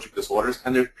and allergic disorders,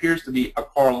 and there appears to be a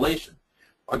correlation.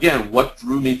 Again, what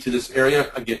drew me to this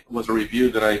area, again, was a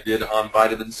review that I did on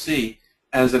vitamin C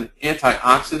as an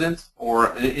antioxidant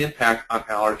or an impact on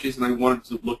allergies, and I wanted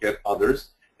to look at others,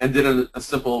 and did a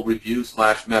simple review /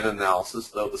 meta-analysis,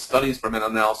 though the studies for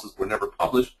meta-analysis were never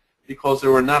published because there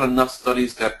were not enough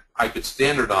studies that I could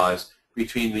standardize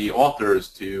between the authors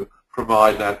to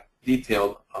provide that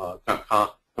detailed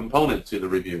component to the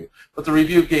review. But the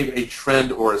review gave a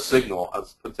trend or a signal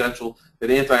of potential that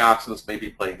antioxidants may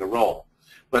be playing a role.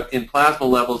 But in plasma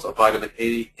levels of vitamin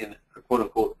A in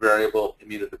quote-unquote variable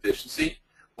immunodeficiency,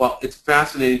 well, it's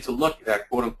fascinating to look at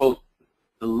quote-unquote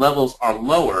the levels are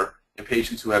lower in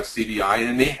patients who have CVI, and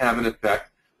it may have an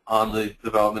effect on the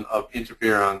development of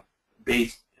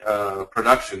interferon-based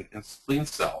production in spleen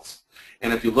cells.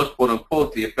 And if you look, quote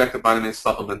unquote, the effect of vitamin A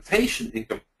supplementation in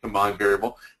combined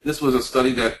variable, this was a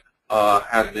study that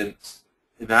had been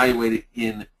evaluated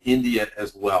in India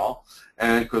as well,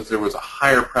 and because there was a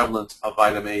higher prevalence of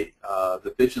vitamin A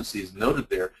deficiencies noted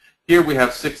there. Here we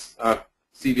have 6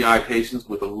 CVI patients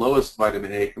with the lowest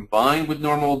vitamin A combined with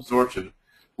normal absorption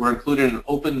were included in an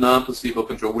open non-placebo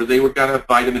control where they got a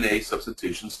vitamin A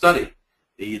substitution study.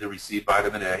 They either received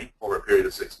vitamin A over a period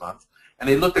of 6 months, and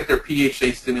they looked at their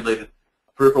PHA-stimulated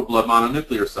peripheral blood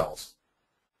mononuclear cells,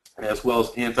 as well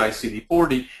as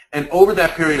anti-CD40, and over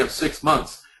that period of 6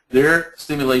 months, their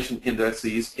stimulation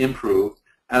indices improved,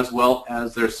 as well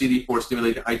as their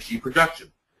CD4-stimulated Ig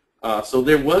production. So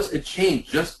there was a change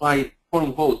just by,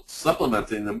 quote-unquote,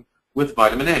 supplementing them with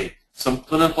vitamin A. Some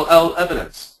clinical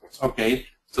evidence, okay?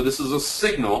 So this is a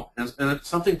signal, and it's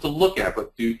something to look at,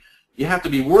 but you have to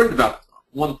be worried about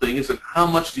one thing, is that how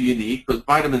much do you need, because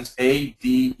vitamins A,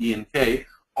 D, E, and K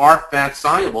are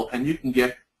fat-soluble, and you can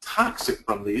get toxic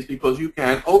from these because you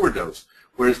can overdose,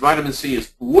 whereas vitamin C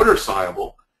is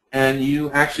water-soluble, and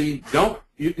you actually don't.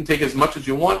 You can take as much as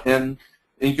you want, and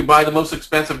you can buy the most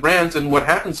expensive brands, and what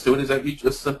happens to it is that you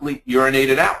just simply urinate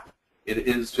it out. It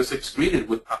is just excreted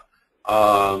with,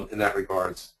 in that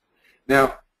regards.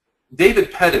 Now,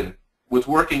 David Pedden was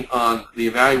working on the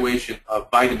evaluation of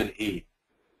vitamin E.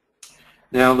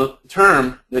 Now, the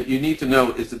term that you need to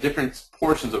know is the different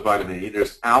portions of vitamin E.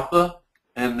 There's alpha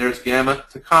and there's gamma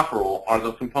tocopherol are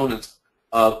the components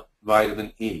of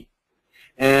vitamin E.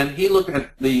 And he looked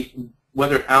at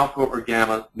whether alpha or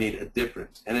gamma made a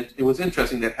difference. And it was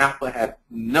interesting that alpha had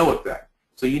no effect.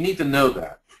 So you need to know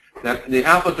that the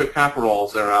alpha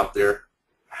tocopherols that are out there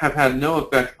have had no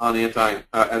effect on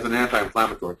as an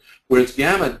anti-inflammatory, whereas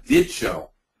gamma did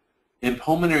show in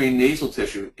pulmonary nasal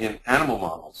tissue in animal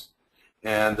models.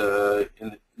 And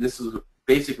this is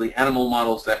basically animal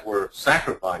models that were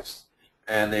sacrificed,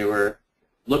 and they were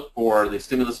looked for the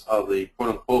stimulus of the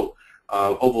quote-unquote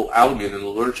oval albumin, an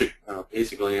allergic,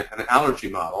 basically an allergy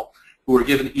model, who were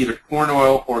given either corn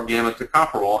oil or gamma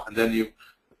tocopherol, and then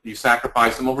you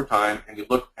sacrifice them over time, and you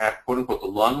look at quote-unquote the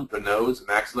lung, the nose, the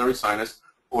maxillary sinus,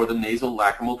 or the nasal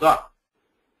lacrimal duct.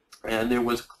 And there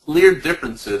was clear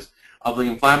differences of the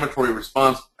inflammatory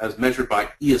response as measured by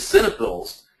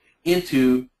eosinophils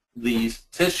into these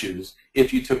tissues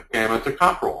if you took gamma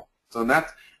tocopherol. So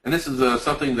this is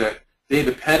something that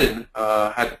David Pedden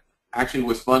had actually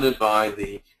was funded by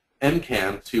the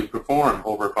MCAN to perform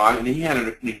over 5, and he had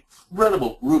an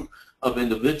incredible group of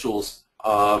individuals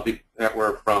that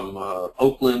were from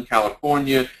Oakland,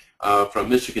 California, from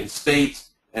Michigan State,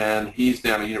 and he's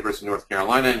down at the University of North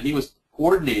Carolina, and he was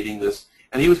coordinating this,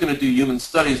 and he was going to do human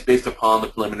studies based upon the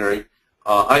preliminary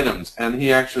items, and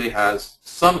he actually has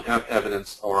some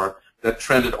evidence that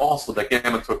trended also that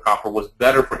gamma tocopherol was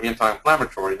better for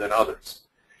anti-inflammatory than others.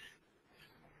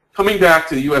 Coming back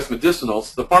to the U.S.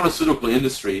 medicinals, the pharmaceutical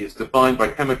industry is defined by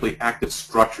chemically active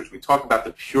structures. We talk about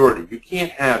the purity. You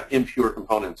can't have impure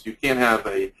components. You can't have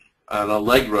an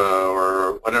Allegra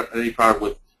or whatever, any product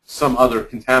with some other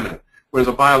contaminant. Whereas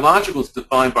a biological is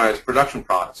defined by its production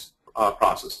process.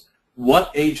 What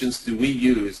agents do we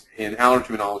use in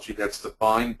allergy that's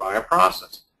defined by a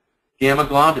process? Gamma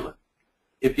globulin.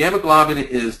 If gamma globulin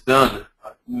is done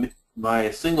by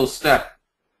a single step,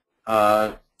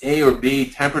 A or B,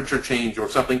 temperature change or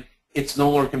something, it's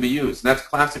no longer can be used. And that's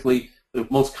classically the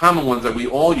most common ones that we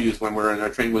all use when we're in our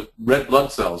training with red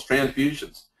blood cells,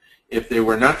 transfusions. If they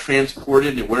were not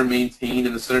transported and were maintained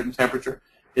in a certain temperature,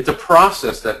 it's a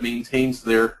process that maintains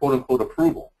their quote-unquote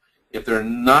approval. If they're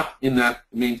not in that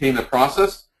maintain the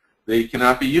process, they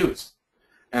cannot be used.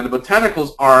 And the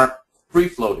botanicals are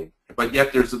free-floating, but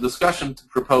yet there's a discussion to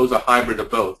propose a hybrid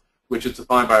of both, which is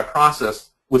defined by a process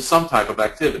with some type of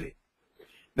activity.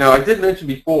 Now, I did mention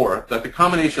before that the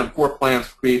combination of 4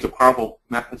 plants creates a powerful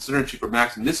synergy for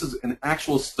maximum. This is an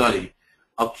actual study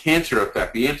of cancer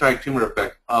effect, the anti-tumor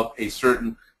effect of a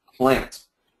certain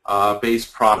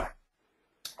plant-based product.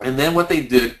 And then what they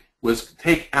did was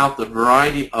take out the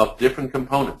variety of different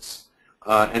components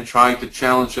and try to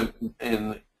challenge them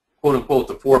in, quote-unquote,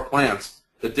 the 4 plants,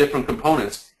 the different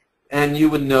components, and you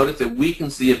would notice that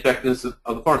weakens the effectiveness of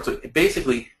the part. So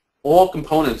basically, all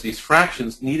components, these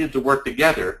fractions, needed to work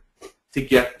together to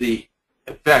get the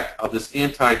effect of this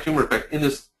anti-tumor effect in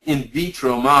this in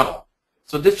vitro model.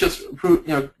 So this just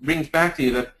brings back to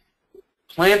you that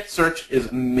plant search is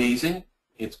amazing.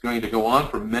 It's going to go on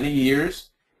for many years.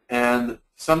 And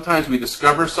sometimes we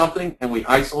discover something and we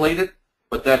isolate it,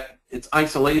 but that it's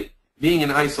isolated. Being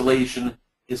in isolation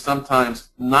is sometimes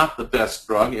not the best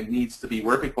drug. It needs to be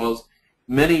worked because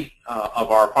many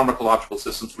of our pharmacological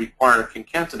systems require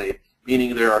concatenate,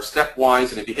 meaning there are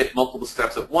stepwise, and if you hit multiple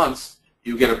steps at once,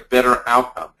 you get a better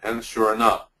outcome. And sure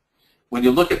enough, when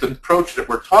you look at the approach that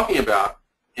we're talking about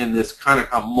in this kind of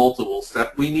a multiple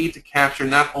step, we need to capture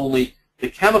not only the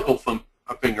chemical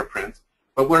fingerprint,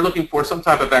 but we're looking for some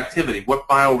type of activity, what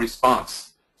bioresponse.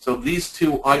 So these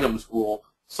two items will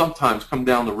sometimes come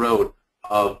down the road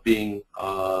of being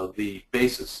the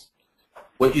basis.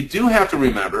 What you do have to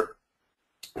remember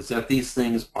is that these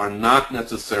things are not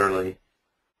necessarily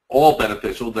all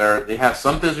beneficial. They have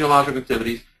some physiological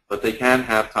activities, but they can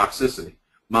have toxicity.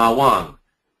 Ma1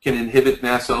 can inhibit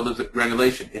mast cell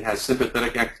granulation. It has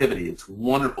sympathetic activity. It's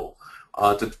wonderful.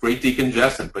 It's a great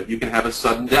decongestant, but you can have a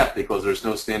sudden death because there's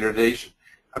no standardization.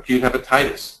 Acute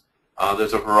hepatitis.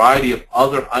 There's a variety of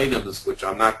other items which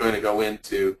I'm not going to go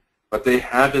into, but they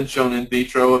have been shown in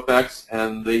vitro effects,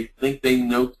 and they think they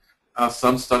note,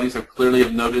 some studies have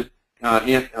clearly noted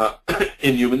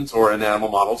in humans or in animal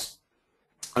models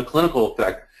a clinical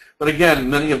effect. But again,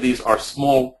 many of these are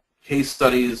small case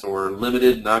studies or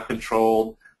limited, not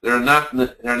controlled. They're not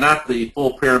the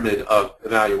full pyramid of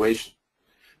evaluation.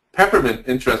 Peppermint,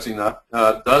 interesting enough,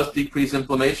 does decrease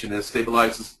inflammation and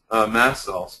stabilizes mast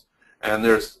cells. And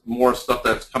there's more stuff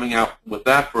that's coming out with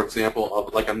that, for example,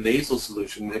 of like a nasal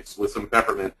solution mixed with some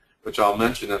peppermint, which I'll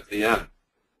mention at the end.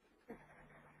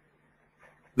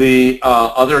 The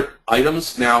other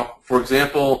items, now, for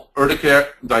example, Urticaria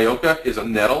dioica is a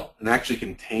nettle and actually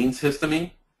contains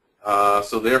histamine.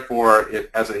 So therefore,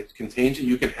 as a contagion,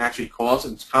 you can actually cause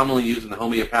it. It's commonly used in the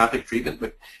homeopathic treatment,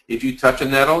 but if you touch a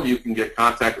nettle, you can get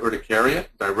contact urticaria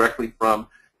directly from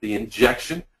the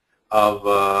injection of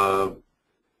the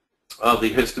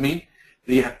histamine.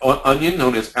 The onion,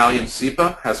 known as Allium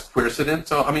cepa, has quercetin.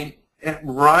 So, I mean, a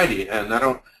variety.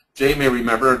 And Jay may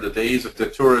remember the days of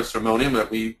Datura sermonium that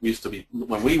we used to be,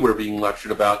 when we were being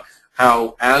lectured about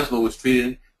how asthma was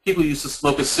treated. People used to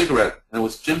smoke a cigarette, and it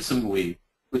was Jimson weed,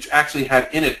 which actually had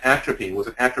in it atropine. It was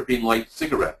an atropine-like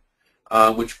cigarette,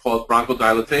 which caused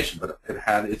bronchodilation, but it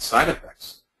had its side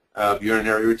effects of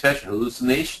urinary retention,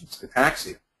 hallucinations,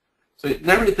 ataxia. So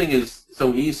everything is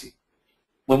so easy.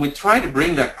 When we try to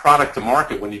bring that product to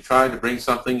market, when you try to bring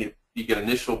something, you get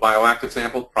initial bioactive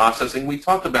sample processing. We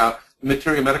talked about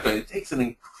materia medica. It takes an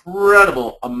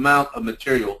incredible amount of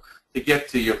material to get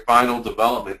to your final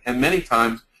development, and many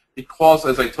times, because,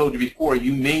 as I told you before,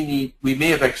 we may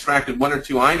have extracted one or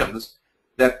two items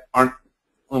that aren't,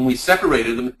 when we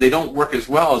separated them, they don't work as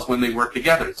well as when they work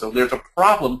together. So there's a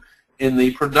problem in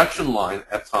the production line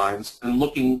at times in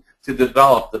looking to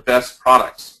develop the best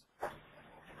products.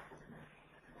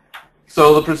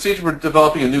 So the procedure for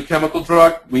developing a new chemical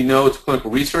drug, we know it's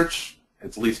clinical research.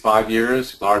 It's at least 5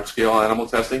 years, large-scale animal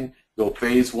testing. Go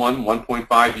phase 1,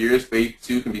 1.5 years. Phase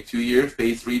 2 can be 2 years.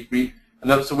 Phase 3,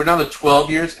 another. So we're down to 12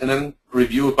 years, and then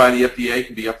review it by the FDA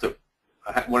can be up to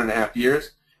 1.5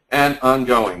 years, and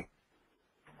ongoing.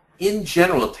 In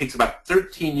general, it takes about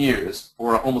 13 years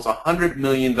for almost $100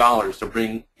 million to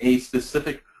bring a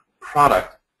specific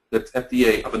product that's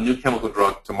FDA of a new chemical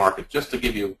drug to market, just to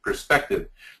give you perspective.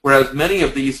 Whereas many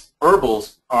of these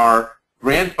herbals are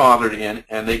grandfathered in,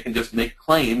 and they can just make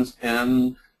claims,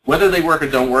 and whether they work or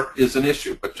don't work is an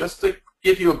issue. But just to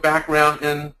give you a background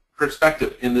and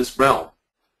perspective in this realm.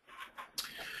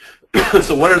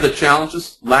 So what are the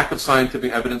challenges? Lack of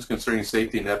scientific evidence concerning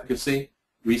safety and efficacy,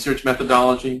 research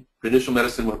methodology, traditional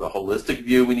medicine with a holistic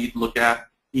view we need to look at.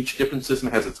 Each different system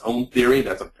has its own theory.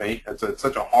 That's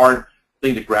such a hard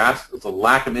thing to grasp. There's a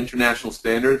lack of international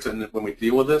standards and when we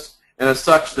deal with this. And as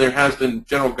such, there has been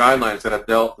general guidelines that have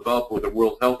developed with the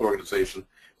World Health Organization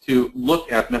to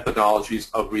look at methodologies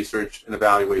of research and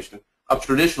evaluation of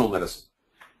traditional medicine.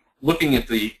 Looking at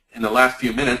in the last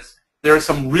few minutes, there is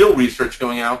some real research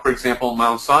going out, for example,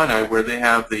 Mount Sinai, where they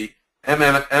have the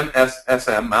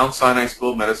MSSM, Mount Sinai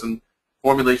School of Medicine,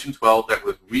 formulation 12, that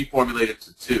was reformulated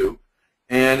to 2,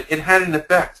 and it had an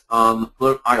effect on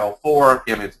IL-4,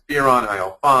 gamma interferon,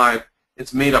 IL-5.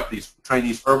 It's made up these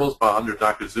Chinese herbals by under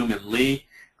Dr. Zoomin Lee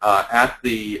at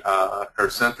her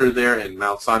center there in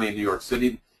Mount Sinai in New York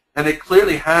City, and it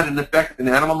clearly had an effect in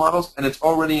animal models, and it's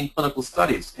already in clinical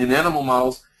studies. In animal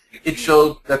models, it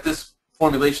showed that this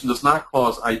formulation does not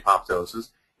cause apoptosis.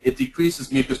 It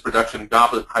decreases mucus production,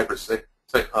 goblet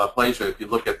hyperplasia. If you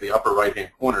look at the upper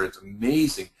right-hand corner, it's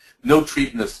amazing. No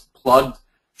treatment is plugged.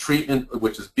 Treatment,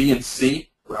 which is B and C,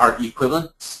 are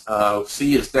equivalent.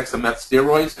 C is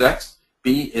dexamethasone, dex.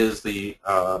 B is the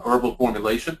herbal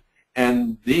formulation,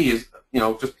 and D is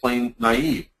just plain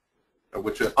naive,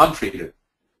 which is untreated.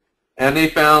 And they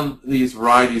found these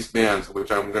varieties bands,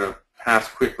 which I'm going to pass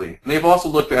quickly. And they've also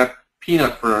looked at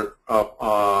peanut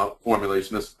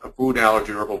formulation, this food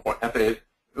allergy herbal FA,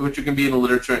 which can be in the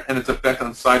literature, and its effect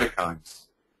on cytokines.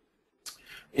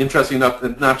 Interesting enough,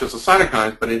 not just the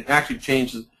cytokines, but it actually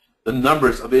changes the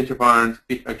numbers of interferon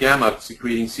gamma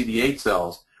secreting CD8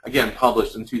 cells, again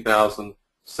published in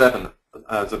 2007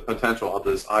 as a potential of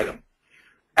this item.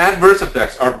 Adverse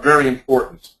effects are very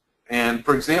important. And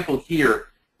for example here,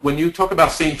 when you talk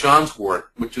about St. John's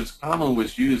wort, which is commonly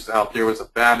was used out there as a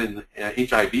fad in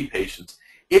HIV patients,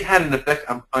 it had an effect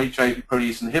on HIV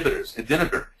protease inhibitors,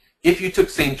 adenavir. If you took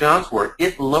St. John's wort,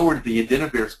 it lowered the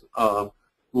adenavir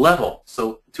level,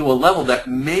 so to a level that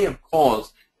may have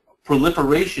caused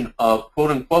proliferation of,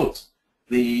 quote unquote,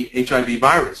 the HIV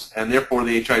virus, and therefore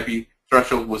the HIV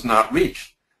threshold was not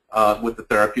reached with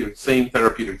the same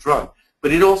therapeutic drug.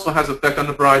 But it also has effect on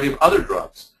a variety of other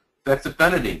drugs: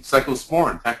 dexafenadine,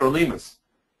 cyclosporin, tacrolimus,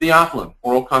 theophylline,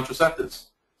 oral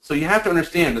contraceptives. So you have to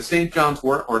understand the St. John's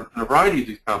wort, or a variety of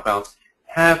these compounds,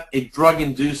 have a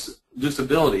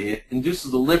drug-inducibility. It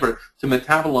induces the liver to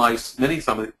metabolize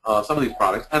some of these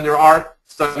products, and there are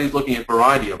studies looking at a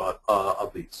variety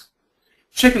of these.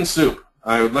 Chicken soup,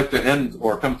 I would like to end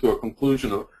or come to a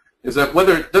conclusion of, is that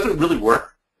whether it doesn't really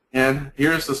work. And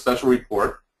here's the special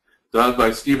report done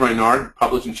by Steve Reinard,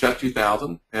 published in Chest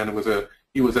 2000, and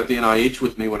he was at the NIH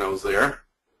with me when I was there.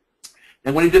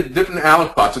 And when he did different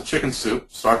aliquots of chicken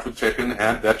soup, starts with chicken,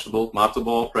 add vegetables, matzo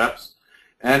ball preps,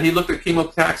 and he looked at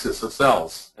chemotaxis of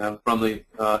cells from the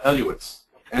eluates.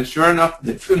 And sure enough,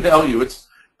 different eluates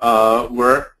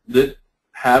that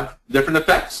have different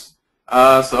effects.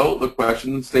 So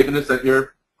the statement is that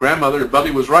your grandmother, your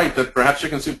Bubby, was right that perhaps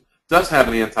chicken soup does have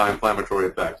an anti-inflammatory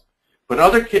effect. But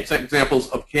other examples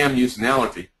of CAM use in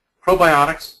allergy,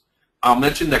 probiotics. I'll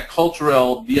mention that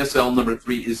Culturelle VSL number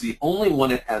 3 is the only one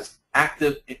that has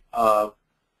active,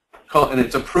 and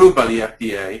it's approved by the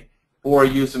FDA for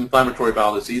use in inflammatory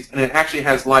bowel disease, and it actually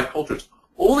has live cultures.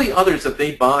 All the others that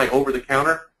they buy over the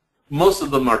counter, most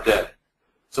of them are dead.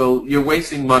 So you're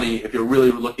wasting money if you're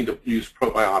really looking to use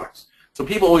probiotics. So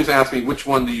people always ask me, which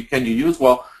one can you use?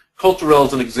 Well, Culturelle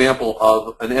is an example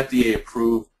of an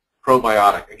FDA-approved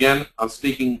probiotic. Again, I'm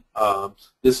speaking,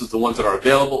 this is the ones that are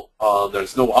available.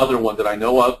 There's no other one that I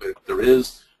know of. If there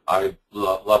is, I'd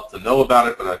love to know about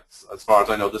it, but as far as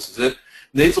I know, this is it.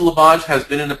 Nasal lavage has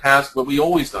been in the past what we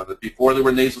always done. Before there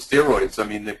were nasal steroids, I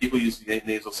mean, the people used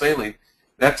nasal saline.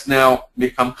 That's now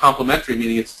become complementary,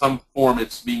 meaning in some form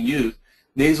it's being used.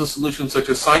 Nasal solutions such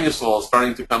as Sinusol is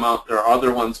starting to come out. There are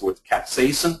other ones with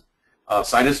capsaicin.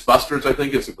 Sinus Busters, I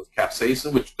think, is with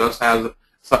capsaicin, which does have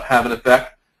an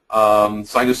effect.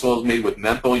 Sinusol is made with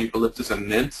menthol, eucalyptus, and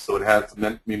mint, so it has,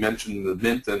 we mentioned the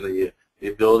mint and the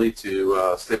ability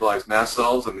to stabilize mast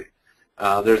cells. And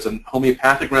there's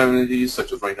homeopathic remedies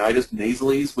such as rhinitis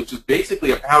nasalis, which is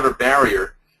basically a powder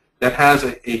barrier that has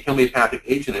a homeopathic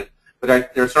agent in it.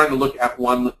 But they're starting to look at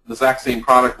the exact same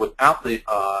product without the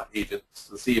agents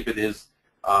to see if it is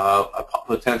a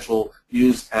potential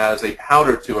used as a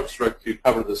powder to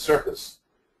cover the surface.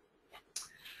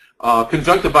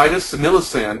 Conjunctivitis,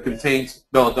 Similasan contains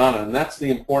belladonna, and that's the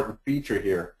important feature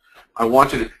here. I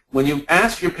want you to, when you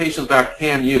ask your patients about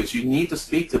CAM use, you need to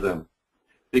speak to them,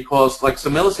 because like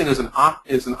Similasan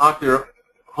is an ocular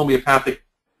homeopathic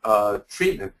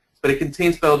treatment, but it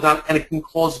contains belladonna and it can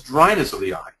cause dryness of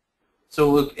the eye.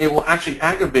 So it will actually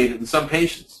aggravate it in some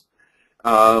patients.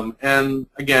 And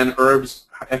again, herbs,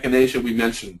 echinacea we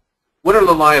mentioned. What are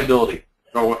the liability?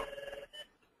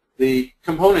 The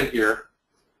component here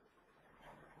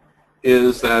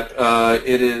is that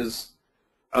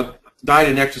diet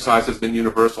and exercise has been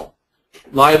universal.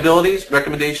 Liabilities,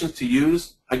 recommendations to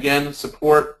use, again,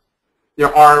 support.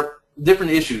 There are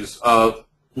different issues of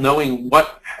knowing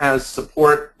what has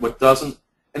support, what doesn't.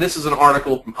 And this is an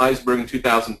article from Iceberg in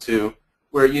 2002,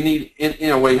 where you need,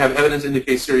 where you have evidence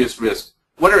indicates serious risk.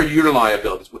 What are your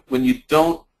liabilities when you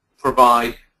don't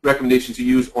provide recommendations to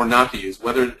use or not to use?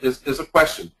 Whether there's a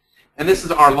question. And this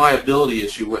is our liability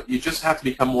issue. You just have to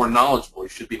become more knowledgeable. You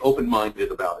should be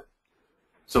open-minded about it.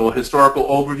 So a historical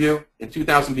overview. In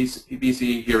 2000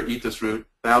 BC, here, eat this root.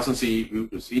 1000 CE,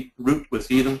 root was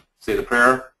heathen, say the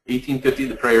prayer. 1850,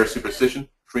 the prayer of superstition,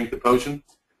 drink the potion.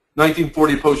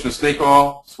 1940, potion of snake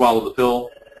oil, swallow the pill.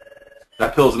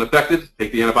 That pill is ineffective,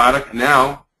 take the antibiotic. And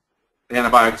now, the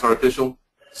antibiotic is artificial,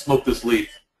 smoke this leaf.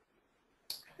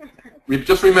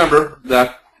 Just remember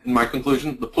that, in my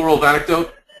conclusion, the plural of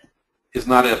anecdote is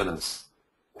not evidence.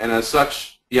 And as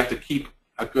such, you have to keep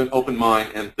a good open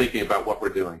mind and thinking about what we're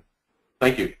doing.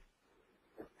 Thank you.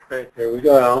 Great, here we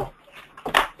go.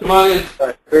 Mine.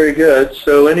 Very good.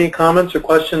 So any comments or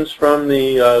questions from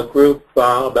the group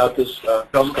about this?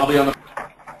 I'll be on the.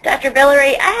 Dr.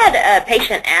 Bielory, I had a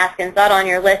patient ask and thought on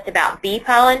your list about bee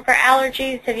pollen for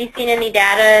allergies. Have you seen any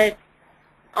data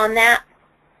on that?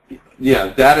 Yeah,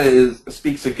 data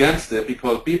speaks against it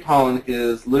because bee pollen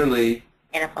is literally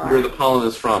where the pollen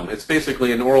is from. It's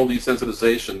basically an oral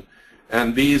desensitization,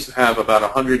 and bees have about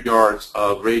 100 yards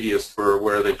of radius for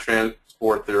where they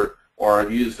transport their or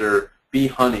use their bee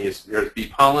honeys. There's bee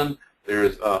pollen,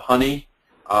 there's honey,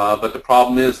 but the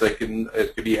problem is it can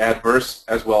be adverse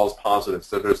as well as positive.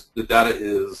 So the data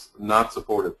is not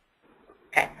supportive.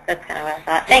 Okay, that's kind of what I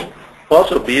thought. Thanks.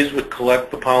 Also, bees would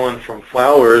collect the pollen from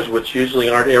flowers, which usually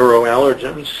aren't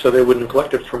aeroallergens, so they wouldn't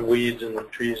collect it from weeds and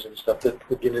trees and stuff that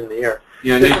would get in the air.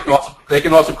 Yeah, and they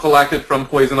can also collect it from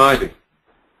poison ivy.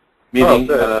 Meaning,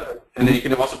 and then you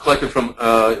can also collect it from.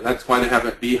 That's why they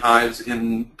have beehives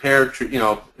in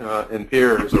in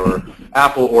pears or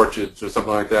apple orchards or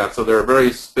something like that. So they're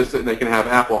very specific. They can have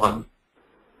apple honey.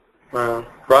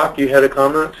 Brock, you had a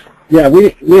comment? Yeah,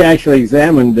 we actually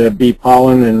examined bee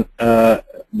pollen, and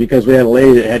because we had a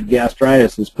lady that had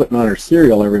gastritis was putting on her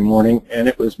cereal every morning, and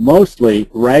it was mostly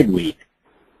ragweed.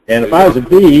 And if I was a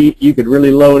bee, you could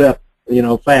really load up,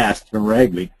 fast from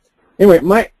ragweed. Anyway,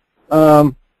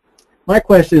 my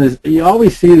question is, you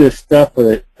always see this stuff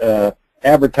that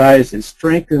advertised as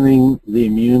strengthening the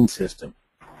immune system,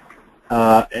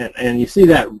 and you see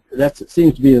that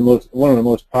seems to be one of the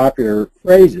most popular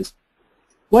phrases.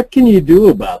 What can you do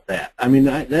about that? I mean,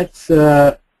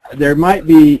 there might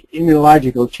be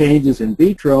immunological changes in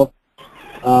vitro.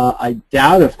 I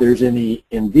doubt if there's any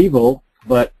in vivo,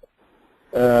 but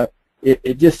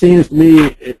it just seems to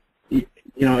me,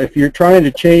 if you're trying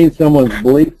to change someone's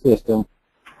belief system,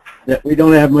 that we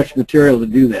don't have much material to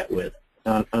do that with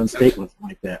on statements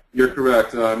like that. You're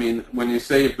correct. I mean, when you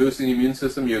say boosting the immune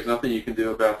system, there's nothing you can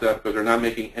do about that because they're not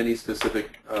making any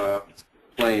specific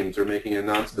claims or making a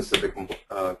non-specific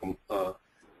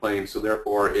claim. So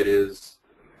therefore, it is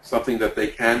something that they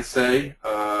can say,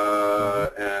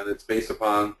 and it's based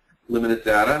upon limited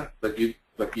data. But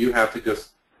you have to just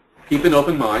keep an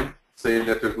open mind, saying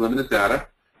that there's limited data.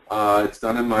 It's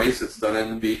done in mice. It's done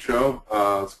in vitro.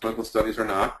 Clinical studies are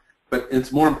not. But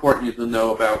it's more important to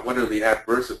know about what are the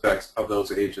adverse effects of those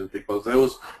agents, because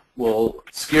those will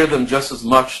scare them just as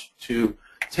much to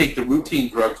take the routine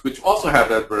drugs, which also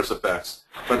have adverse effects.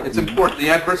 But it's important. The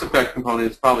adverse effect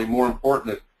component is probably more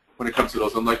important when it comes to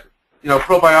those. And like,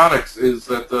 probiotics is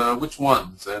that which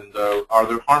ones, and are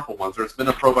there harmful ones? There's been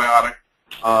a probiotic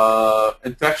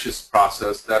infectious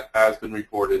process that has been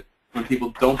reported when people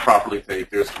don't properly take.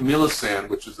 There's camillosand,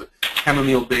 which is a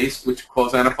chamomile base, which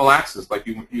causes anaphylaxis, like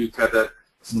you had that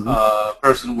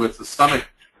person with the stomach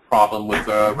problem with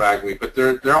ragweed. But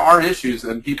there are issues,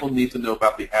 and people need to know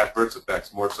about the adverse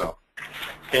effects more so.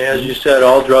 And as you said,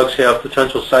 all drugs have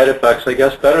potential side effects. I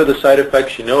guess better the side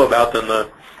effects you know about than the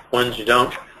ones you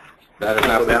don't. That is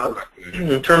absolutely correct.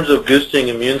 In terms of boosting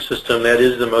immune system, that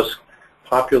is the most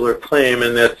popular claim,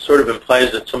 and that sort of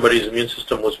implies that somebody's immune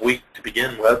system was weak to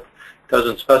begin with.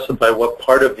 Doesn't specify what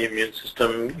part of the immune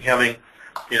system. Having,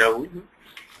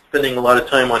 spending a lot of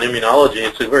time on immunology,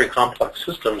 it's a very complex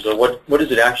system. So what is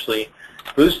it actually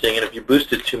boosting? And if you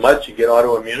boost it too much, you get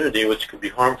autoimmunity, which could be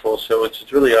harmful. So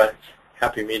it's really a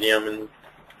happy medium, and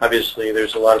obviously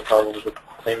there's a lot of problems with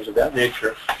claims of that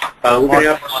nature. We're going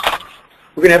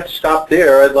to have to stop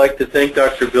there. I'd like to thank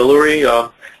Dr. Bielory,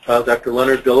 Dr.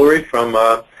 Leonard Bielory from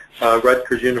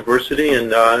Rutgers University in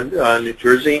New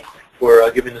Jersey,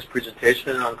 for giving this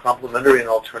presentation on complementary and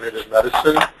alternative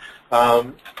medicine.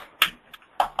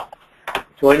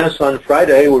 Join us on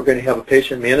Friday. We're going to have a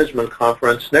patient management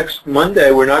conference. Next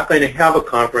Monday, we're not going to have a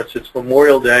conference. It's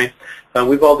Memorial Day.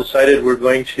 We've all decided we're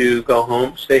going to go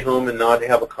home, stay home, and not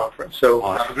have a conference. So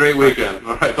have a great weekend.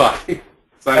 All right, bye.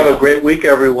 Have a great week,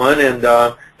 everyone, and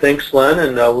thanks, Len,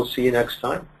 and we'll see you next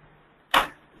time.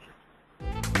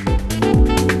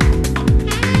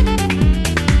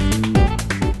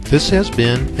 This has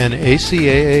been an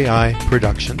ACAAI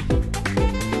production.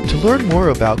 To learn more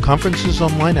about Conferences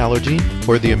on Lyme Allergy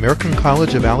or the American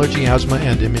College of Allergy, Asthma,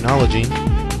 and Immunology,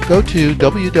 go to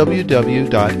www.acaai.org.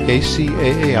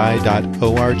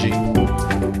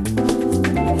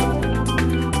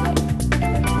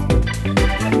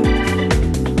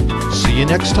 See you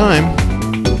next time.